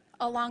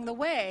along the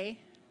way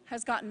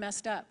has gotten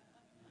messed up.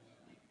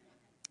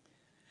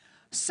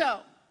 So,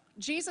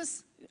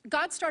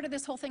 God started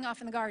this whole thing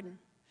off in the garden.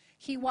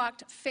 He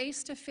walked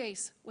face to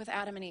face with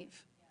Adam and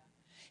Eve.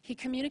 He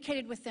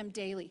communicated with them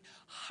daily.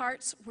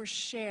 Hearts were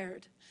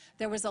shared.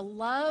 There was a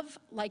love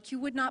like you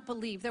would not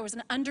believe. There was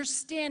an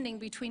understanding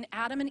between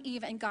Adam and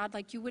Eve and God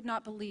like you would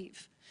not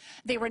believe.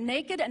 They were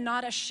naked and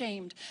not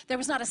ashamed. There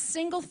was not a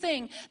single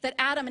thing that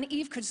Adam and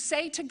Eve could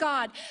say to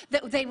God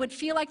that they would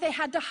feel like they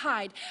had to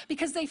hide,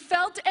 because they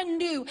felt and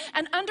knew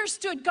and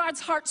understood God's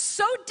heart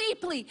so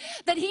deeply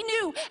that he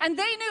knew and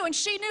they knew and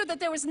she knew that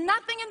there was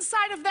nothing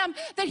inside of them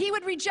that he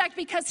would reject,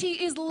 because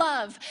he is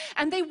love.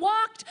 And they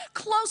walked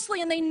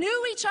closely and they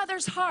knew each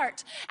other's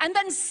heart. And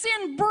then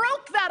sin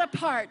broke that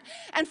apart.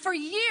 And for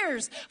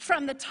years,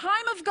 from the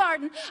time of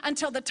garden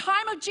until the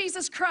time of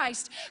Jesus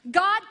Christ,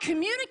 God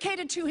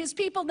communicated to his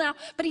people now,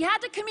 but he had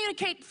to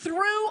communicate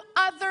through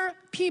other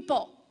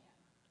people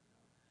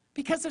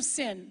because of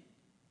sin.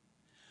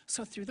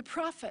 So through the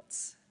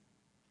prophets,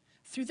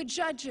 through the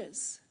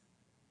judges.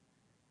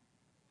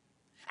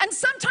 And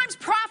sometimes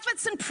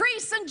prophets and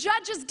priests and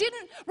judges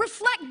didn't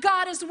reflect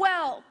God as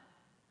well.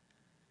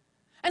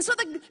 And so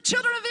the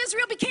children of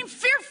Israel became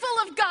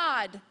fearful of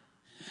God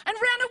and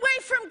ran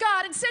away from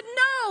God and said,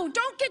 no,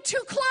 don't get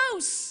too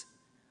close.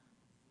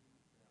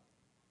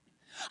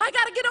 I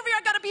got to get over here.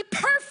 I got to be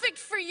perfect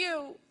for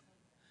you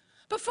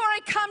before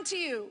I come to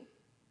you.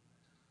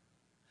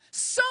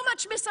 So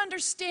much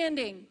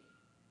misunderstanding.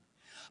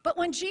 But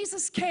when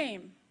Jesus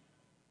came,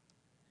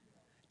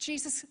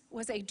 Jesus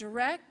was a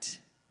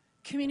direct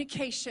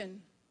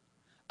communication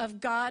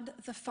of God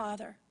the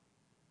Father.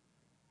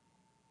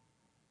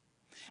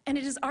 And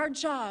it is our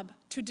job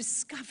to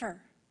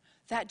discover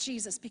that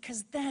Jesus,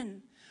 because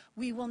then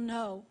we will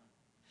know.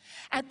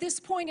 At this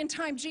point in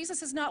time,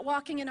 Jesus is not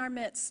walking in our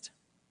midst.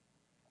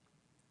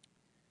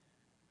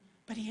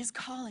 But he is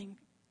calling.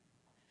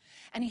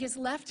 And he has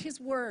left his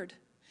word.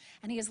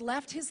 And he has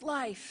left his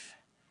life.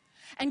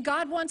 And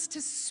God wants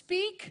to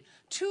speak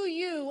to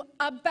you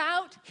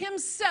about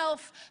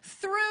himself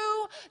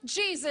through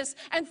Jesus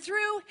and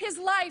through his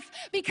life.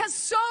 Because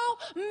so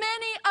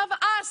many of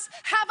us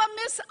have a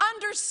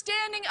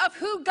misunderstanding of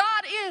who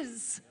God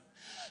is.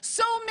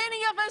 So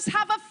many of us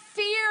have a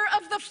fear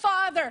of the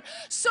Father.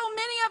 So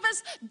many of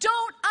us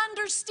don't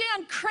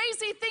understand.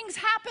 Crazy things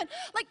happen,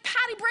 like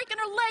Patty breaking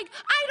her leg.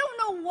 I don't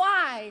know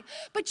why,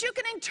 but you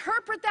can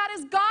interpret that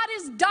as God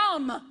is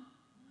dumb.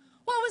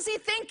 What was he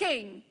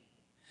thinking?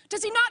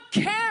 Does he not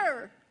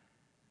care?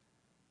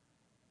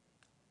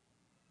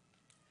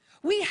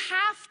 We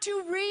have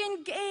to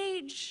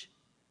re-engage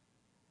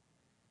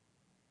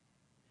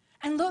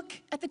and look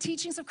at the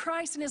teachings of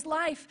Christ in his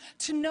life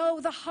to know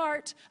the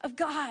heart of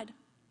God.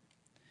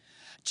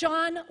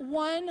 John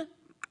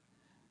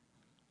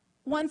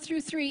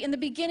 1:1-3, in the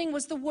beginning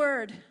was the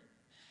Word,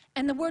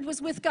 and the Word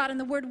was with God, and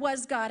the Word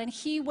was God, and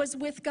he was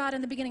with God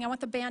in the beginning. I want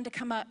the band to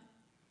come up.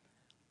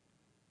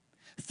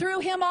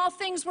 Through him all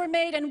things were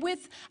made, and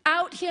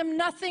without him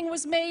nothing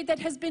was made that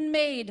has been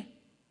made.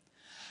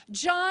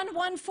 John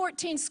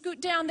 1:14, scoot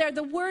down there.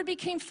 The Word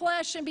became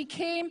flesh and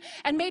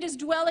made his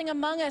dwelling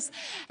among us.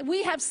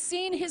 We have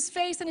seen his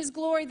face and his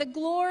glory, the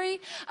glory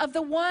of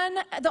the one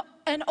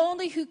and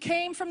only who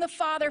came from the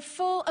Father,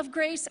 full of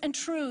grace and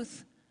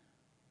truth.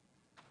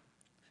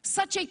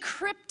 Such a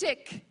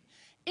cryptic,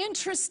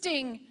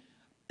 interesting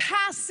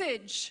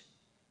passage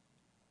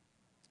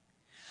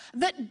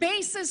that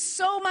bases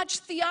so much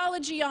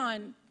theology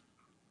on.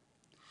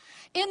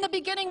 In the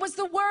beginning was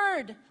the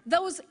Word.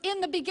 Those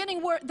in the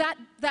beginning were,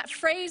 that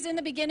phrase in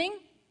the beginning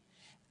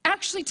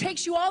actually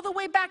takes you all the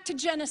way back to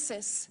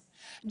Genesis.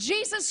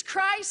 Jesus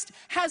Christ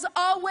has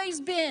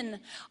always been,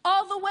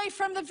 all the way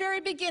from the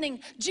very beginning.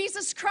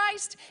 Jesus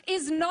Christ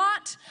is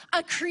not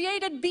a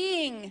created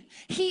being.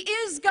 He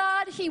is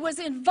God. He was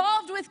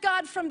involved with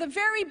God from the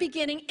very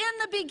beginning, in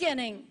the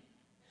beginning,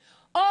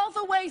 all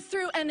the way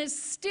through, and is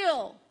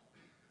still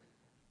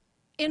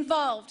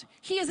involved.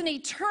 He is an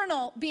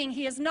eternal being.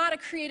 He is not a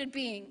created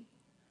being.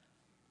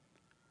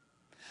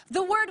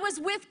 The Word was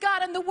with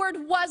God and the Word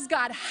was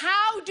God.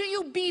 How do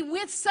you be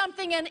with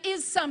something and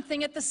is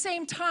something at the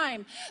same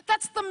time?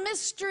 That's the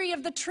mystery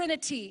of the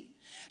Trinity.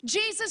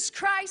 Jesus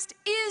Christ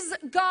is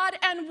God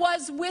and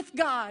was with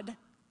God.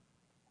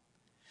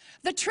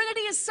 The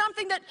Trinity is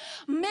something that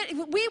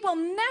we will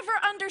never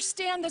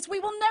understand this. We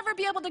will never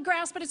be able to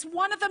grasp, but it's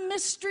one of the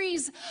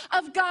mysteries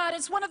of God.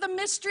 It's one of the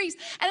mysteries,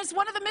 and it's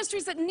one of the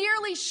mysteries that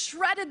nearly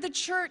shredded the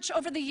church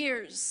over the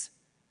years.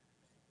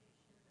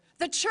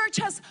 The church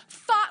has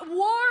fought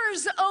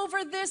wars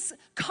over this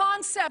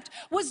concept.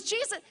 Was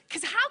Jesus,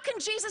 because how can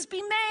Jesus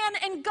be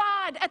man and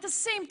God at the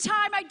same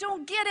time? I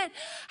don't get it.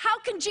 How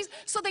can Jesus,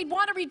 so they'd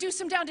want to reduce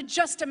him down to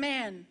just a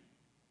man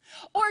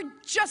or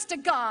just a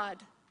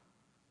God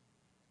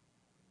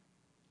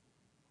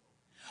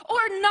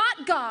or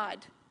not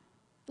God,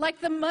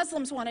 like the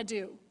Muslims want to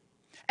do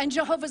and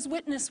Jehovah's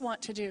Witnesses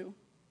want to do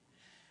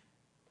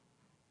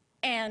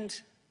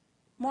and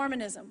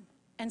Mormonism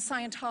and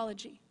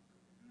Scientology.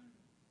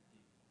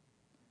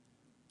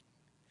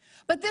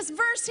 But this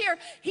verse here,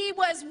 he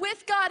was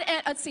with God,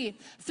 and let's see,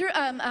 through,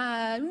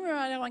 I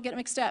don't want to get it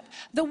mixed up.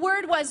 The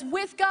Word was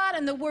with God,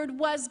 and the Word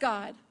was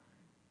God.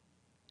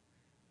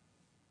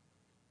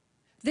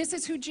 This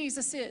is who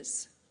Jesus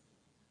is.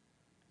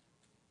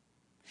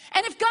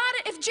 And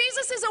if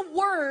Jesus is a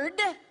word,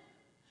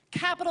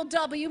 capital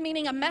W,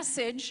 meaning a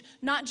message,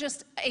 not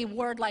just a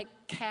word like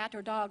cat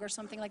or dog or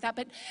something like that,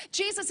 but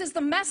Jesus is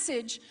the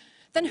message,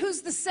 then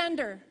who's the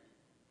sender?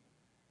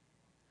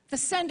 The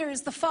sender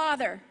is the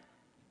Father.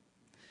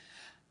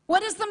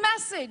 What is the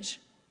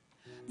message?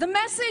 The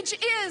message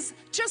is,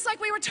 just like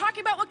we were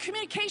talking about what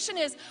communication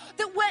is,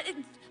 that what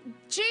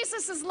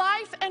Jesus'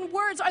 life and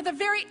words are the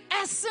very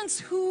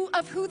essence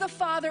of who the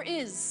Father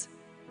is.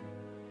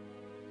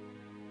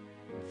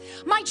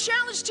 My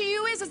challenge to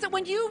you is that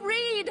when you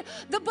read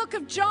the book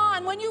of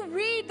John, when you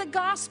read the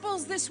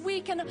Gospels this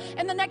week and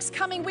the next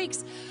coming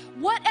weeks,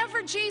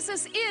 whatever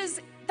Jesus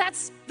is,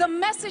 that's the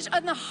message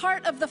in the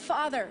heart of the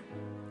Father.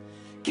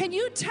 Can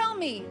you tell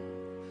me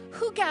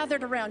who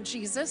gathered around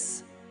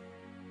Jesus?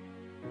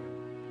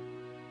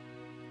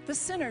 The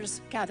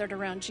sinners gathered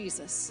around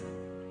Jesus.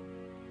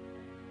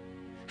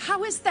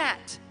 How is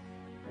that?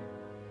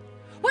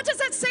 What does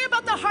that say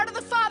about the heart of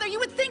the Father? You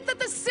would think that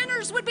the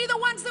sinners would be the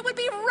ones that would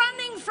be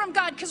running from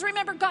God, because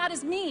remember, God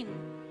is mean.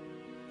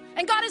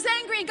 And God is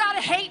angry, and God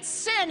hates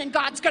sin, and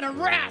God's going to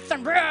wrath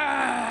and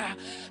rah.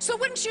 So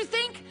wouldn't you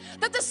think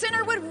that the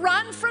sinner would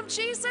run from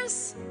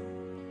Jesus?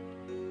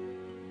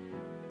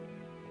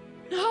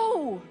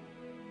 No.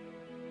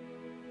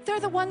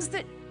 They're the ones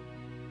that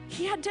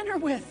he had dinner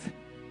with.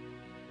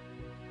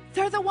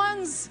 They're the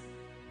ones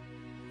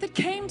that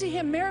came to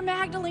him. Mary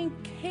Magdalene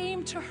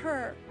came to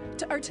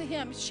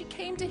him. She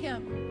came to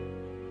him.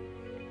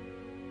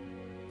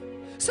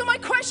 So my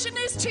question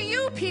is to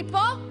you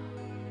people,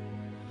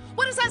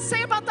 what does that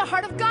say about the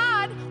heart of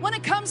God when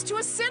it comes to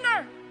a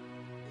sinner?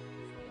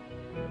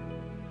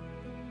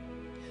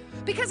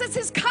 Because it's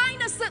his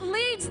kindness that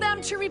leads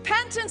them to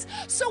repentance.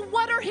 So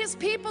what are his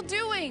people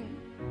doing?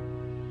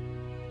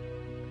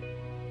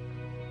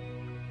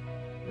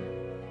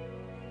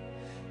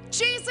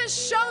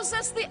 Jesus shows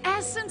us the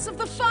essence of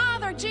the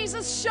Father.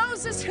 Jesus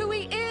shows us who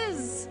he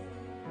is.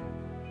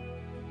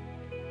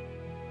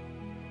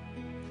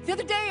 The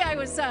other day I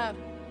was at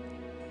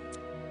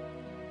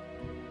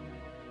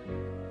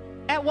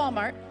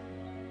Walmart,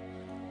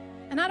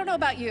 and I don't know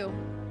about you,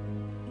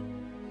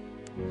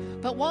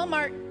 but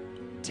Walmart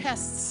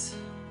tests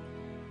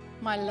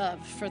my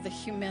love for the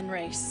human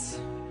race.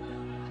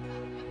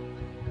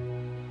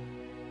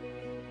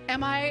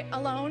 Am I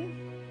alone?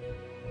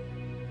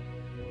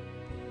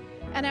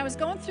 And I was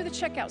going through the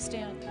checkout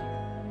stand,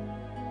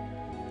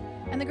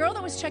 and the girl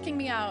that was checking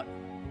me out,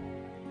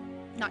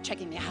 not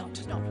checking me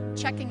out, no,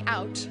 checking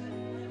out,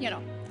 you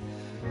know,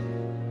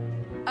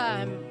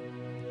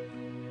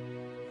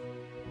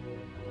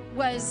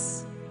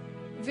 was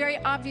very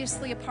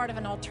obviously a part of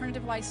an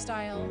alternative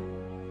lifestyle,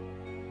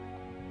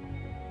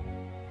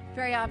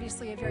 very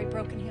obviously a very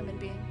broken human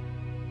being.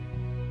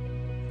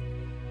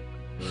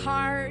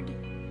 Hard,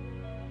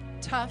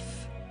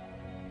 tough,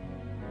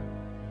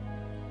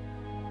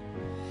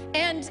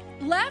 and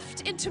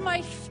left into my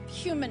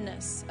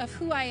humanness of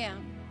who I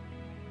am,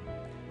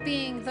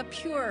 being the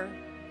pure,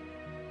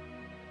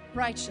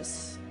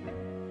 righteous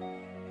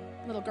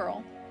little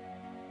girl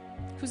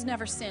who's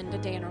never sinned a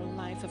day in her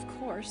life, of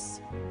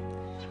course.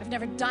 I've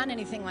never done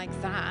anything like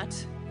that.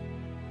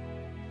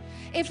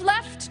 If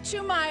left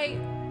to my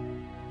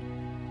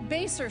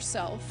baser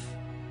self,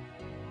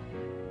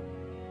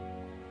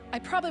 I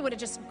probably would have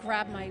just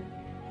grabbed my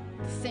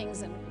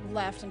things and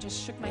left and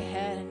just shook my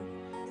head and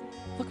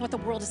look what the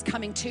world is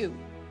coming to.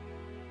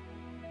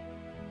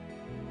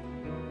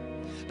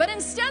 But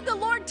instead, the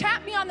Lord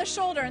tapped me on the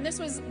shoulder, and this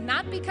was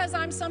not because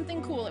I'm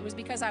something cool. It was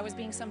because I was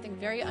being something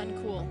very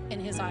uncool in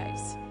his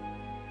eyes.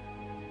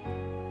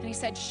 And he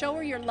said, show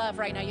her your love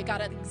right now. You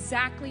got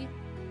exactly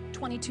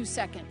 22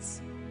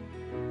 seconds.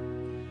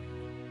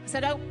 I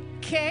said,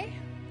 okay,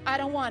 I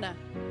don't want to.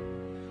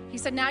 He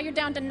said, now you're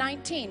down to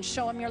 19.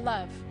 Show them your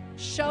love.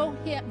 Show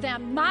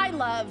them my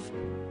love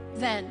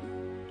then,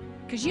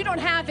 because you don't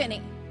have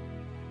any.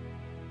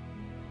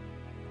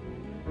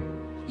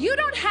 You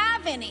don't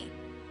have any.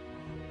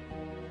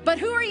 But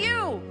who are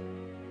you?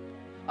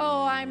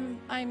 Oh,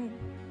 I'm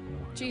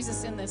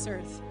Jesus in this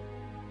earth.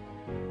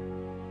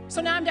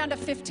 So now I'm down to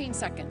 15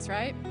 seconds,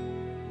 right?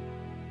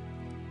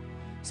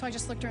 So I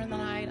just looked her in the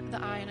eye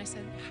and I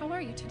said, how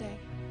are you today?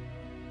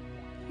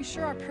 You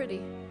sure are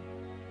pretty.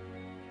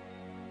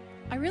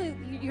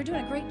 You're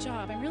doing a great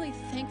job. I'm really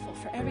thankful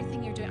for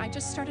everything you're doing. I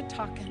just started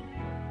talking.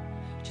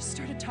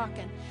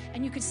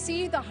 And you could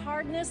see the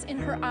hardness in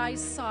her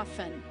eyes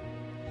soften.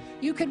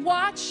 You could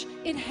watch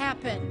it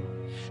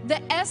happen.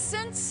 The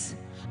essence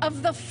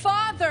of the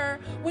Father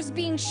was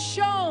being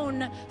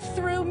shown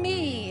through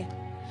me.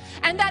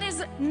 And that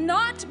is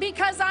not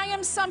because I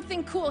am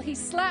something cool. He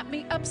slapped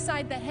me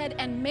upside the head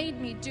and made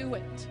me do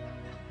it.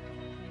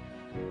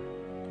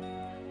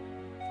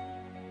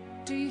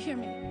 Do you hear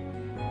me?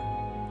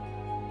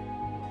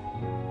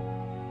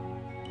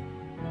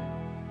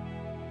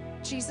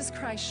 Jesus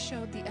Christ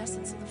showed the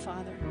essence of the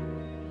Father.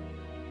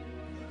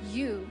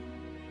 You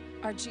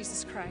are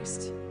Jesus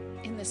Christ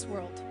in this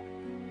world.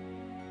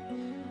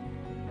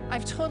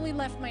 I've totally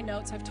left my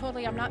notes.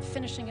 I'm not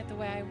finishing it the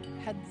way I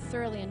had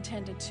thoroughly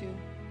intended to.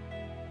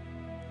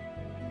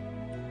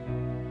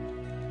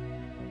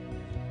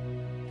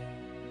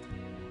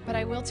 But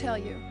I will tell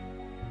you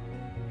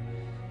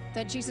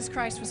that Jesus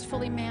Christ was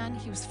fully man.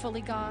 He was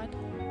fully God.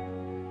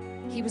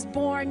 He was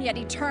born yet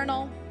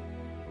eternal.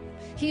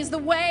 He is the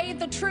way,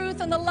 the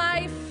truth, and the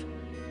life.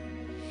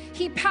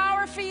 He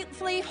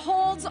powerfully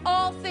holds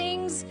all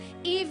things,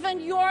 even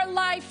your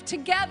life,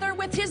 together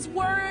with his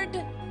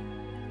word.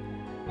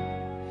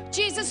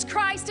 Jesus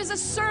Christ is a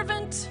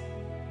servant.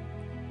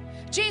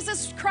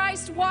 Jesus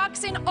Christ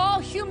walks in all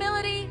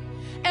humility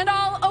and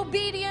all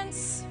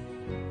obedience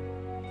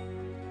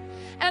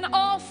and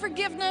all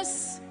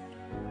forgiveness.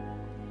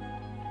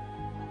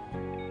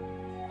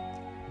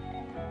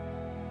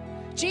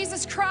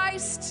 Jesus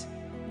Christ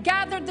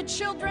gathered the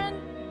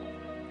children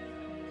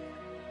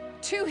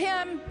to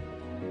him.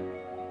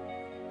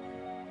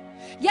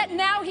 Yet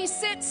now he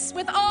sits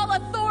with all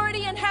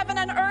authority in heaven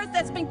and earth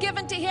that's been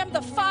given to him.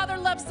 The Father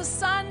loves the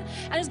Son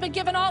and has been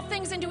given all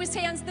things into his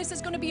hands. This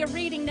is going to be a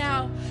reading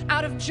now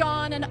out of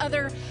John and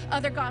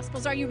other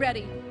Gospels. Are you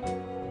ready?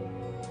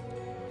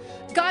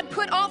 God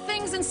put all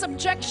things in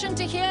subjection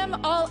to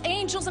him, all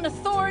angels and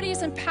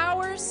authorities and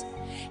powers.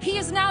 He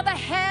is now the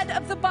head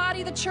of the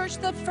body, the church,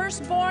 the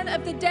firstborn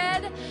of the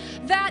dead,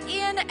 that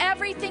in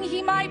everything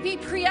he might be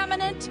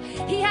preeminent.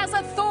 He has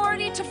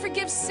authority to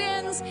forgive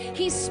sins.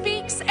 He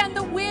speaks, and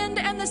the wind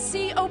and the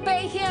sea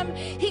obey him.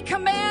 He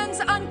commands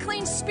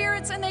unclean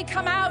spirits, and they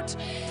come out.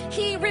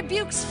 He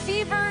rebukes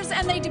fevers,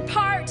 and they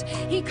depart.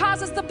 He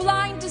causes the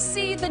blind to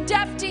see, the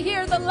deaf to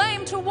hear, the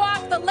lame to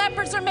walk, the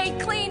lepers are made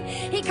clean.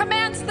 He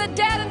commands the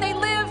dead, and they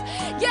live.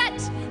 Yet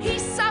he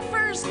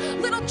suffers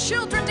little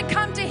children to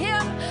come to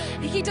him.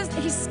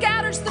 He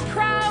scatters the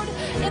proud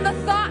in the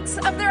thoughts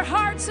of their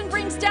hearts and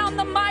brings down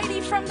the mighty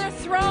from their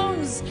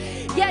thrones.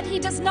 Yet he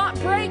does not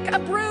break a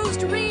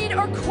bruised reed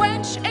or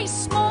quench a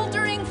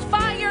smoldering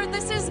fire.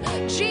 This is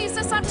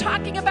Jesus I'm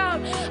talking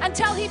about.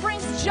 Until he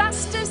brings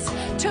justice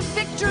to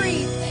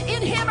victory.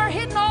 In him are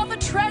hidden all the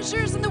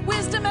treasures and the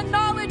wisdom and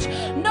knowledge.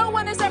 No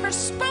one has ever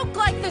spoke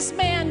like this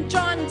man.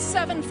 John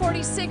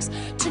 7:46.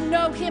 To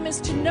know him is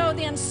to know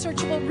the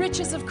unsearchable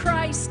riches of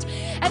Christ.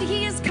 And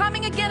he is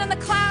coming again in the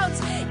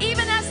clouds,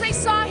 even as they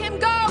saw him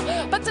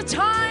go. But the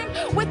time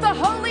with the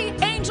holy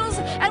angels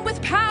and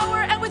with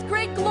power and with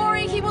great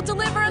glory, he will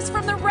deliver us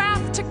from the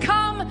wrath to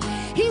come.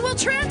 He will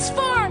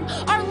transform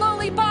our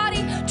lowly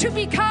body to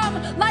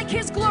become like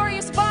his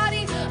glorious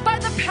body by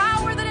the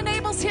power that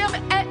enables him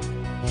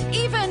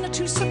even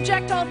to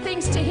subject all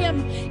things to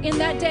him. In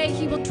that day,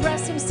 he will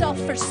dress himself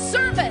for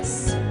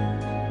service.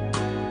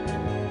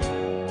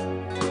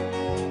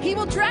 He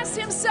will dress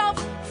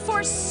himself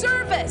for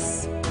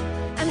service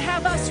and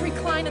have us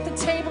recline at the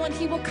table, and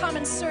he will come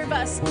and serve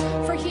us.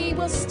 For he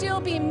will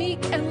still be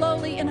meek and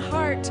lowly in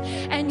heart.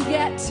 And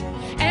yet,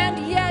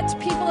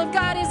 people of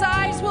God, his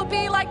eyes will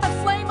be like the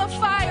flame of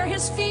fire,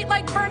 his feet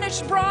like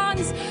burnished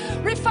bronze,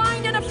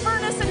 refined in a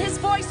furnace, and his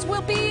voice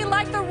will be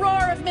like the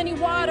roar of many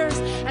waters.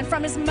 And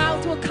from his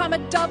mouth will come a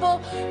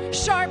double,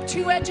 sharp,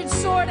 two-edged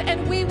sword,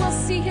 and we will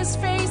see his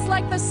face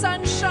like the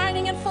sun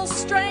shining in full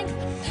strength.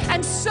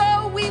 And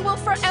so we will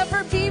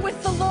forever be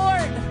with the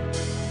Lord.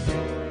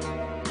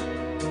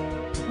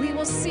 We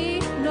will see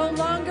no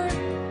longer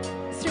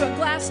through a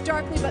glass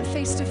darkly, but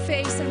face to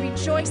face, and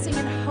rejoicing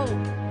in hope.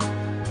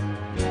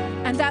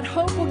 And that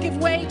hope will give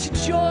way to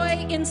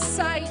joy in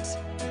sight.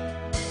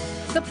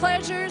 The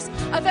pleasures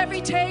of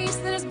every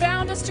taste that has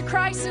bound us to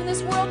Christ in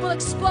this world will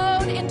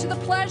explode into the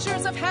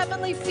pleasures of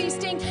heavenly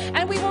feasting,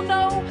 and we will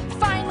know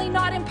finally,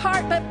 not in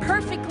part, but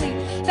perfectly,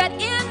 that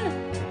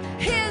in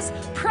His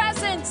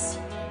presence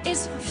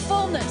is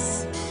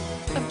fullness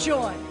of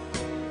joy.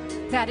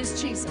 That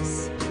is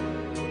Jesus.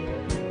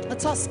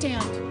 Let's all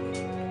stand.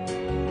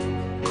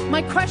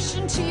 My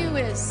question to you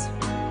is,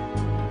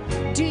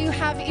 do you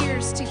have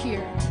ears to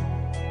hear?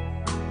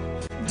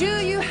 Do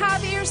you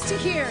have ears to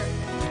hear?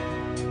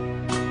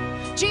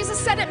 Jesus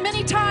said it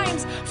many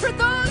times, for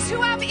those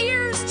who have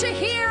ears to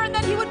hear, and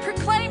then He would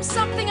proclaim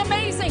something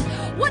amazing.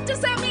 What does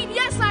that mean?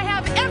 Yes, I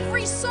have.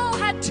 Every soul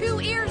had 2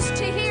 ears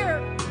to hear.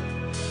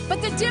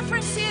 But the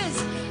difference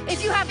is,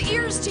 if you have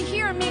ears to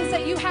hear, it means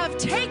that you have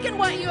taken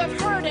what you have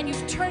heard and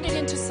you've turned it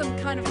into some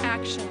kind of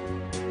action.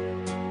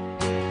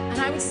 And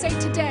I would say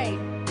today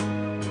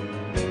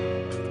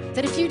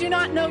that if you do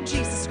not know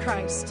Jesus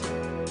Christ,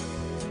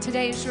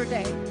 today is your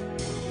day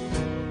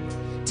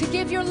to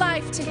give your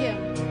life to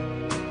Him.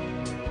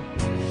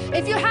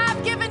 If you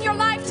have given your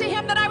life to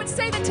Him, then I would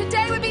say that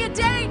today would be a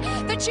day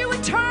that you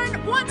would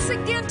turn once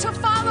again to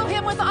follow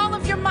Him with all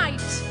of your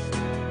might.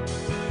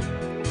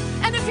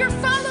 And if you're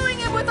following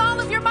Him with all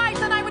of your might,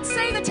 then I would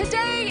say that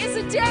today is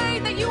a day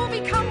that you will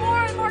become more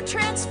and more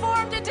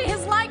transformed into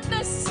His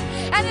likeness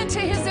and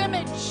into His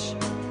image.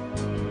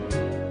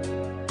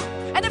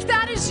 And if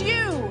that is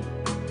you,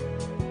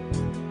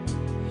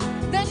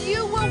 then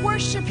you will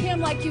worship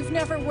Him like you've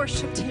never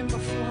worshiped Him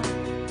before.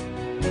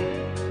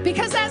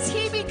 Because as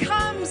He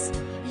becomes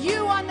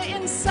you on the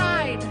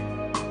inside,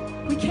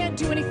 we can't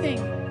do anything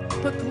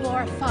but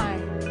glorify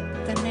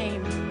the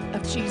name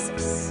of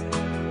Jesus.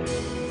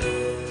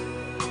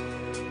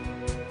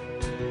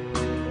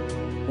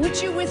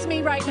 Would you with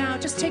me right now?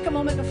 Just take a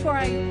moment before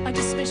I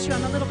dismiss you.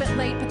 I'm a little bit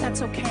late, but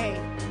that's okay.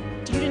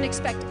 You didn't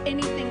expect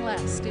anything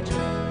less, did you?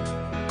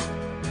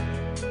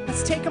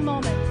 Let's take a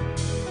moment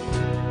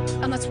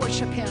and let's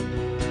worship Him.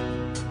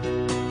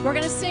 We're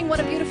going to sing What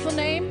a Beautiful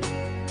Name.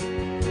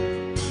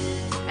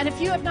 And if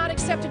you have not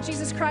accepted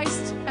Jesus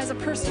Christ as a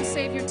personal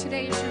Savior,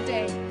 today is your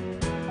day.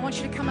 I want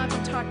you to come up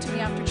and talk to me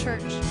after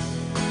church.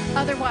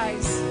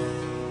 Otherwise,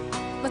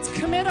 let's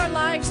commit our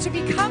lives to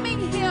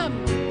becoming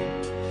Him,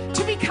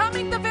 to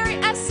becoming the very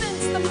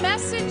essence, the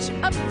message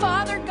of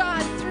Father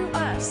God through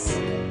us.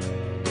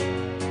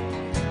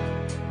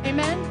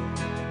 Amen?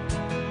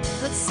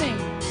 Let's sing.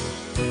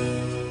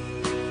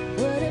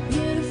 What a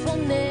beautiful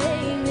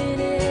name it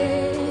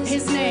is.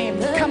 His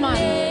name. Come on.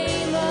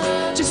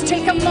 Just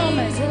take a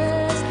moment.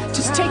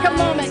 Just take a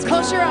moment.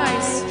 Close your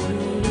eyes.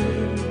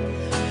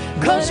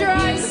 Close your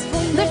eyes.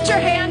 Lift your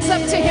hands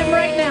up to Him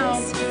right now.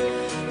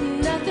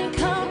 Nothing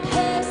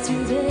compares to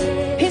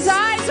this. His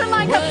eyes are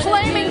like a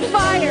flaming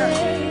fire.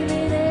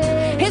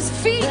 His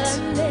feet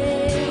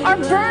are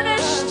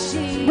burnished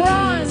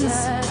bronze.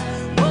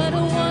 What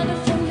a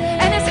wonderful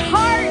name. And His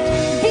heart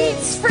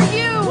beats for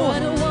you.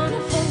 What a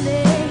wonderful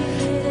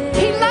name.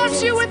 He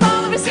loves you with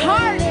all of His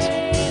heart.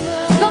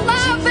 The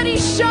love that He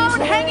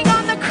showed hanging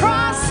on the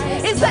cross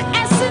is the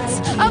essence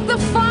of the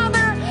Father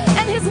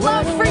and His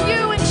love for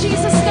you in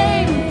Jesus'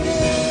 name.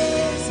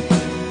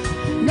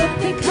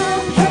 Nothing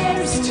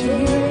compares to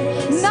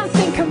this.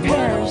 Nothing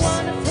compares.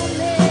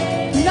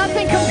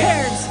 Nothing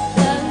compares.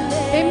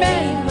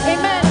 Amen.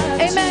 Amen.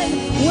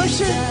 Amen.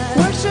 Worship.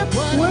 Worship.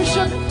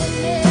 Worship.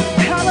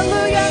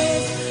 Hallelujah.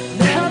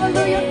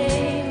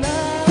 Hallelujah.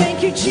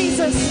 Thank you,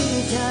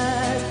 Jesus.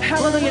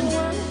 Hallelujah.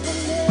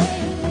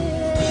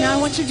 Now I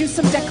want you to do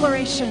some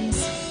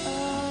declarations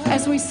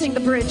as we sing the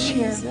bridge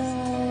here.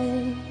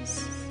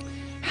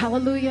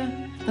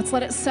 Hallelujah. Let's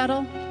let it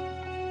settle.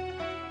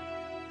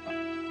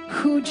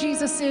 Who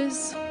Jesus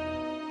is,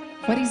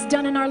 what He's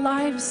done in our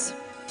lives,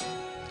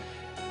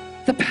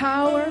 the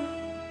power,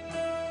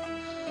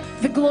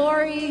 the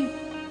glory,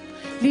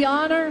 the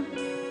honor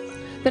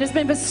that has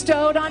been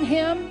bestowed on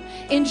Him.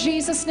 In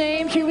Jesus'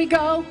 name, here we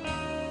go.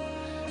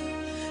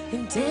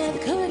 And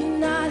death could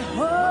not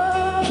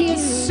hold He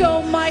is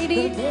so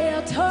mighty. the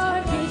veil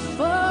torn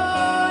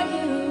before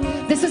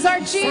you. This is our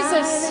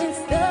Jesus. Silence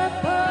the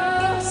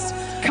boast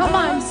Come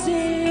on. of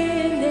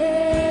sin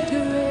and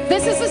grace.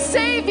 This is the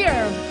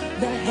Savior.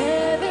 The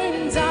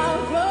heavens are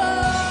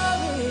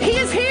roaring. He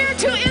is here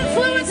to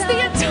influence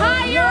the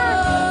entire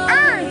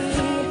earth.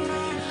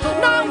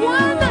 Not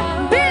one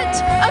bit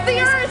of the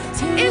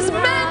earth is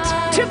meant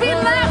to be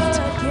left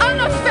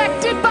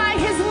unaffected by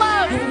His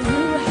love. You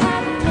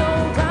have no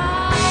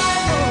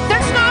rival.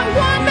 There's not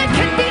one that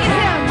can beat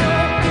Him.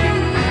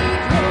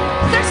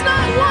 There's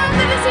not one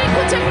that is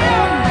equal to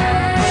Him.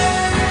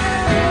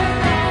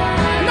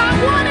 Not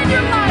one in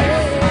your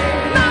life.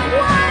 Not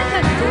one.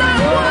 Not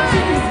one.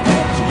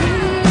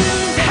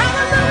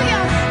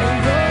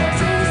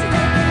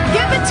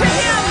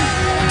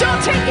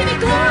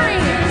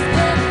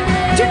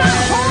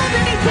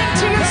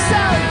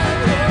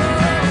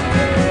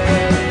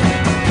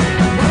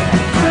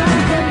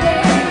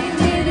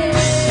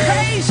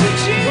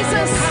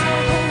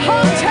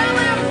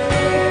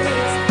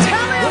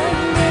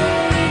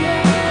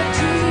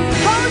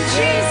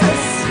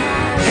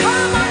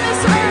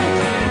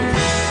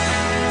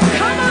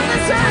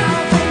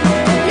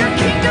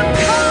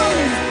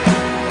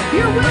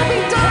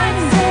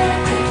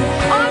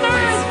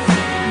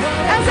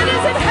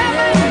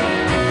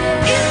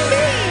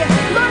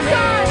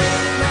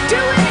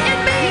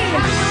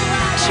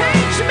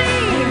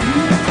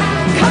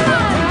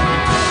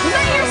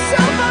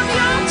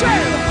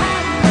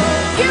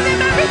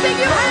 everything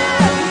you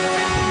have.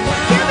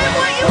 Give him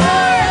what you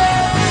are.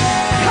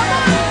 Come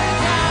on.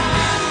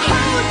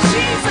 Oh,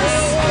 Jesus.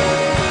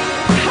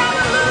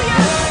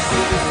 Hallelujah.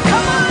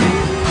 Come on.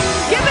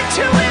 Give it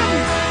to him.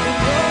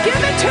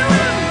 Give it to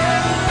him.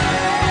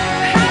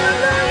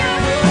 Hallelujah.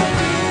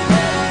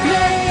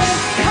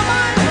 Come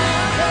on.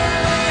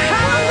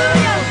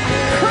 Hallelujah.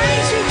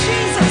 Praise you,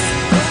 Jesus.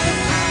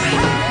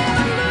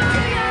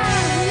 Hallelujah.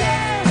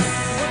 Yes.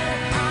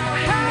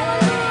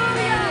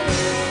 Hallelujah.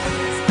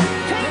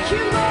 Thank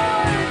you,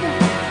 Lord.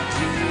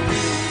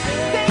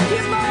 Thank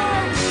you,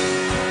 Lord.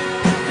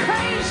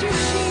 Praise you,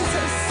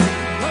 Jesus.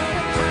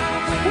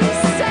 We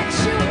set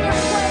you in your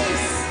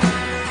place.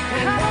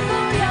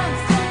 Hallelujah.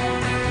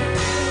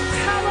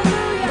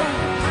 Hallelujah.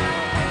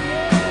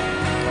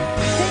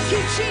 Thank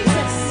you,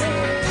 Jesus.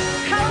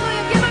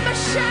 Hallelujah. Give him a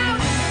shout.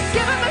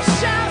 Give him a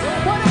shout.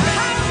 What a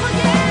powerful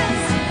yes.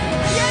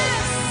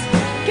 Yes.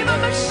 Give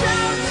him a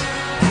shout.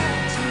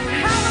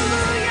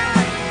 Hallelujah.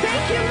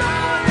 Thank you,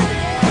 Lord.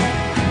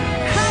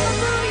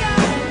 Hallelujah.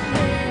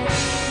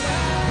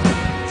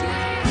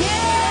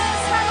 Yes.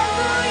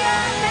 Hallelujah.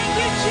 Thank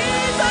you,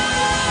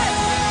 Jesus.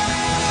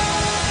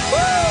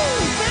 Woo.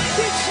 Thank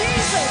you,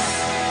 Jesus.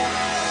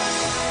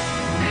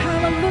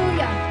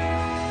 Hallelujah.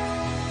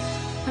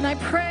 And I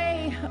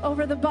pray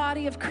over the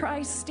body of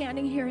Christ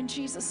standing here in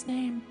Jesus'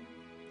 name.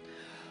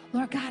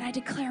 Lord God, I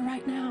declare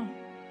right now,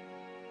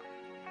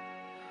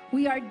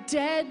 we are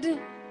dead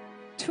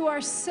to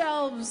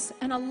ourselves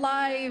and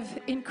alive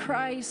in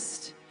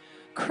Christ.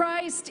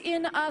 Christ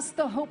in us,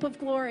 the hope of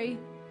glory.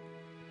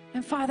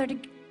 And Father,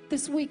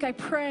 this week I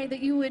pray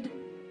that you would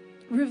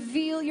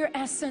reveal your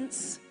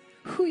essence,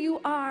 who you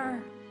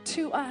are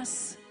to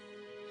us.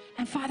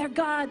 And Father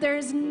God, there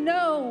is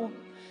no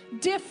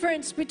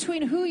difference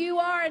between who you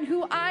are and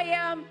who I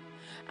am.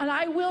 And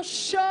I will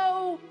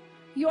show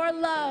your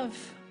love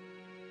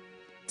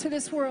to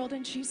this world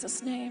in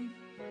Jesus' name.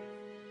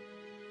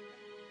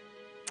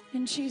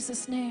 In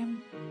Jesus'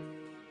 name.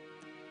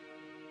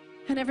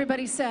 And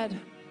everybody said,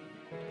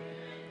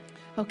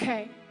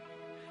 okay,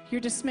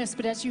 you're dismissed,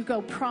 but as you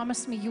go,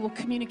 promise me you will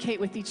communicate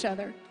with each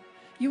other.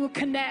 You will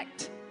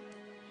connect,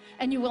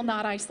 and you will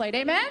not isolate.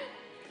 Amen?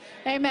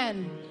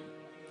 Amen.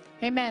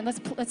 Amen.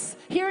 Let's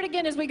hear it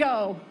again as we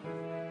go.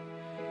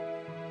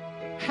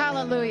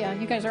 Hallelujah.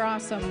 You guys are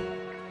awesome.